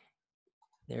 man.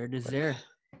 There it is there.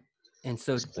 And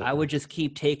so Sweet. I would just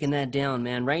keep taking that down,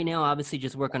 man. Right now, obviously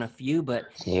just work on a few, but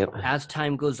Yep. as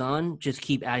time goes on, just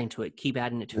keep adding to it, keep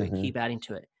adding it to it, Mhm. keep adding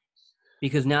to it.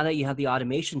 Because now that you have the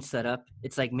automation set up,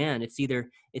 it's like, man, it's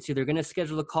either going to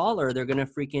schedule a call, or they're going to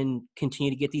freaking continue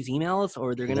to get these emails,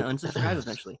 or they're going to Yep. unsubscribe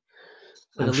eventually.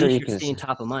 But I'm at sure least you you're can. staying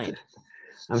top of mind.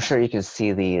 I'm sure you can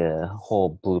see the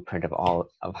whole blueprint of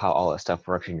how all that stuff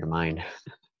works in your mind.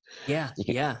 Yeah, You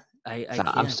can. yeah, I So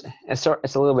can.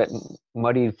 it's a little bit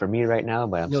muddy for me right now,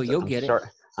 but No, you'll get it.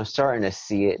 I'm starting to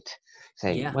see it.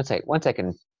 Saying Yeah, once I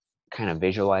can kind of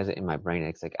visualize it in my brain,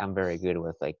 it's like I'm very good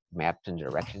with like maps and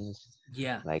directions.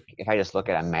 yeah, Like if I just look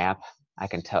at a map, I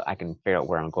can figure out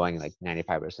where I'm going like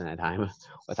 95% of the time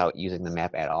without using the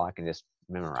map at all. I can just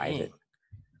memorize it. dang. Oh,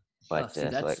 But see,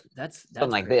 so like that's something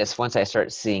like great. this, once I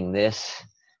start seeing this,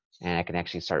 and I can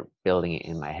actually start building it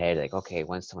in my head, like okay,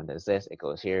 once someone does this, it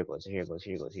goes here, goes here, goes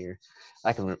here, goes here.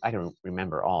 I can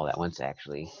remember all that once I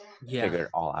actually Yeah, figure it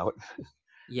all out.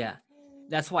 yeah.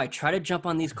 That's why I try to jump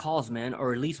on these calls, man,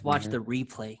 or at least watch Mhm. the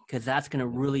replay, because that's going to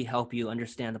really help you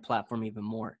understand the platform even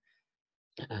more.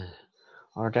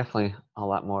 Or definitely a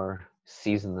lot more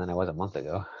seasoned than I was a month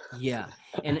ago. Yeah.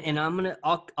 And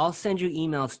I'll send you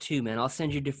emails too, man. I'll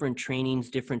send you different trainings,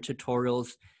 different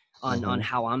tutorials on Mhm.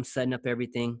 how I'm setting up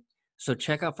everything. So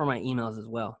check out for my emails as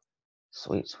well.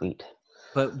 Sweet, sweet.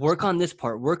 But work on this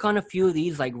part. Work on a few of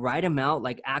these, like write them out,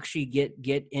 like actually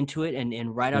get into it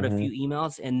and write out a Mhm. few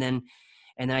emails, and then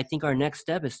I think our next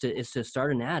step is to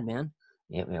start an ad, man.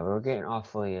 Yep, yeah, we're getting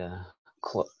awfully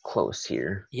close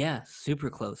here. Yeah, super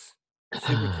close.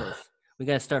 Super close. We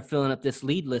got to start filling up this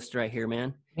lead list right here,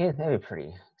 man. Yeah, that'd be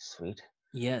pretty sweet. I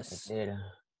Yes. did.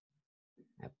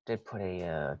 I did put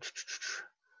a.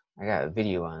 I got a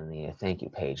video on the thank you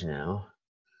page now.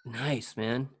 Nice,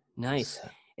 man. Nice. So,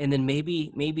 And then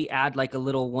maybe add like a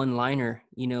little one-liner,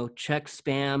 check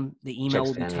spam, the email check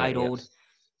will be spam. Yep, yep, titled,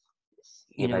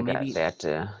 yep. I got maybe that.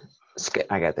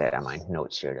 I got that on my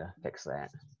notes here to fix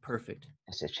that. perfect.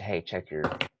 It says, hey, check your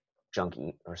junk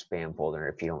or spam folder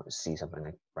if you don't see something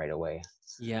like right away.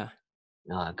 Yeah.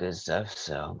 All that good stuff.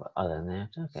 So, but other than that,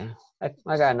 okay.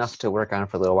 I got enough to work on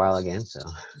for a little while again. So,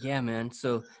 Yeah, man.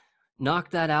 So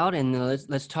knock that out, and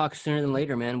let's talk sooner than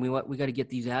later, man. We got to get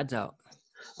these ads out.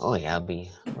 oh yeah,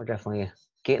 we're definitely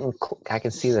getting. I can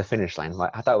see the finish line.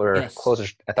 I thought we were Yes. closer.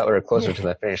 I thought we were closer to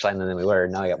the finish line than we were.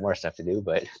 Now I got more stuff to do,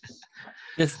 but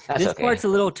that's This okay. part's a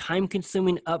little time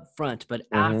consuming up front, but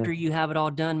Mm-hmm. after you have it all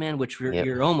done, man, which Yep.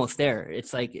 you're almost there,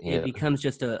 it's like it Yep. becomes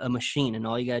just a machine, and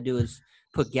all you got to do is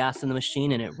put gas in the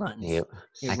machine and it runs. Yep.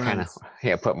 It I kind of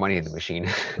runs. put money in the machine.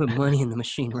 Put money in the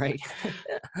machine, right?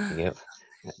 Yep.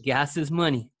 Gas is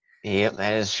money. Yep.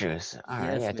 That is true. So, all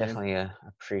right. Yes, Yeah. man, Definitely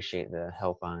appreciate the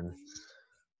help on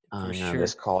for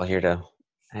this sure. call here to.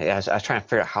 I was trying to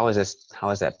figure out how is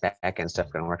that back end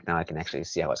stuff going to work. Now I can actually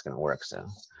see how it's going to work. So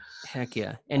Heck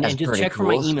yeah. that's And just pretty check for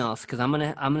my cool. emails, because I'm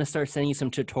gonna start sending you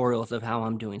some tutorials of how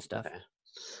I'm doing stuff. Okay.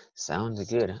 Sounds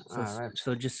good. So All right.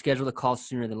 so just schedule the call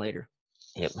sooner than later.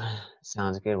 Yep.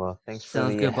 Sounds good. Well, thanks for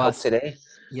Sounds the good, help boss. today.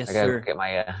 Yes, I gotta sir. get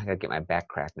my I gotta get my back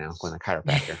cracked now. Going to the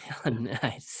chiropractor.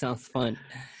 Nice. Sounds fun.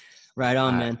 Right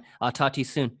on, man. I'll talk to you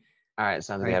soon. All right,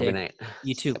 sounds All good. right, Have a good Dave. night.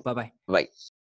 You too. Bye-bye. Bye.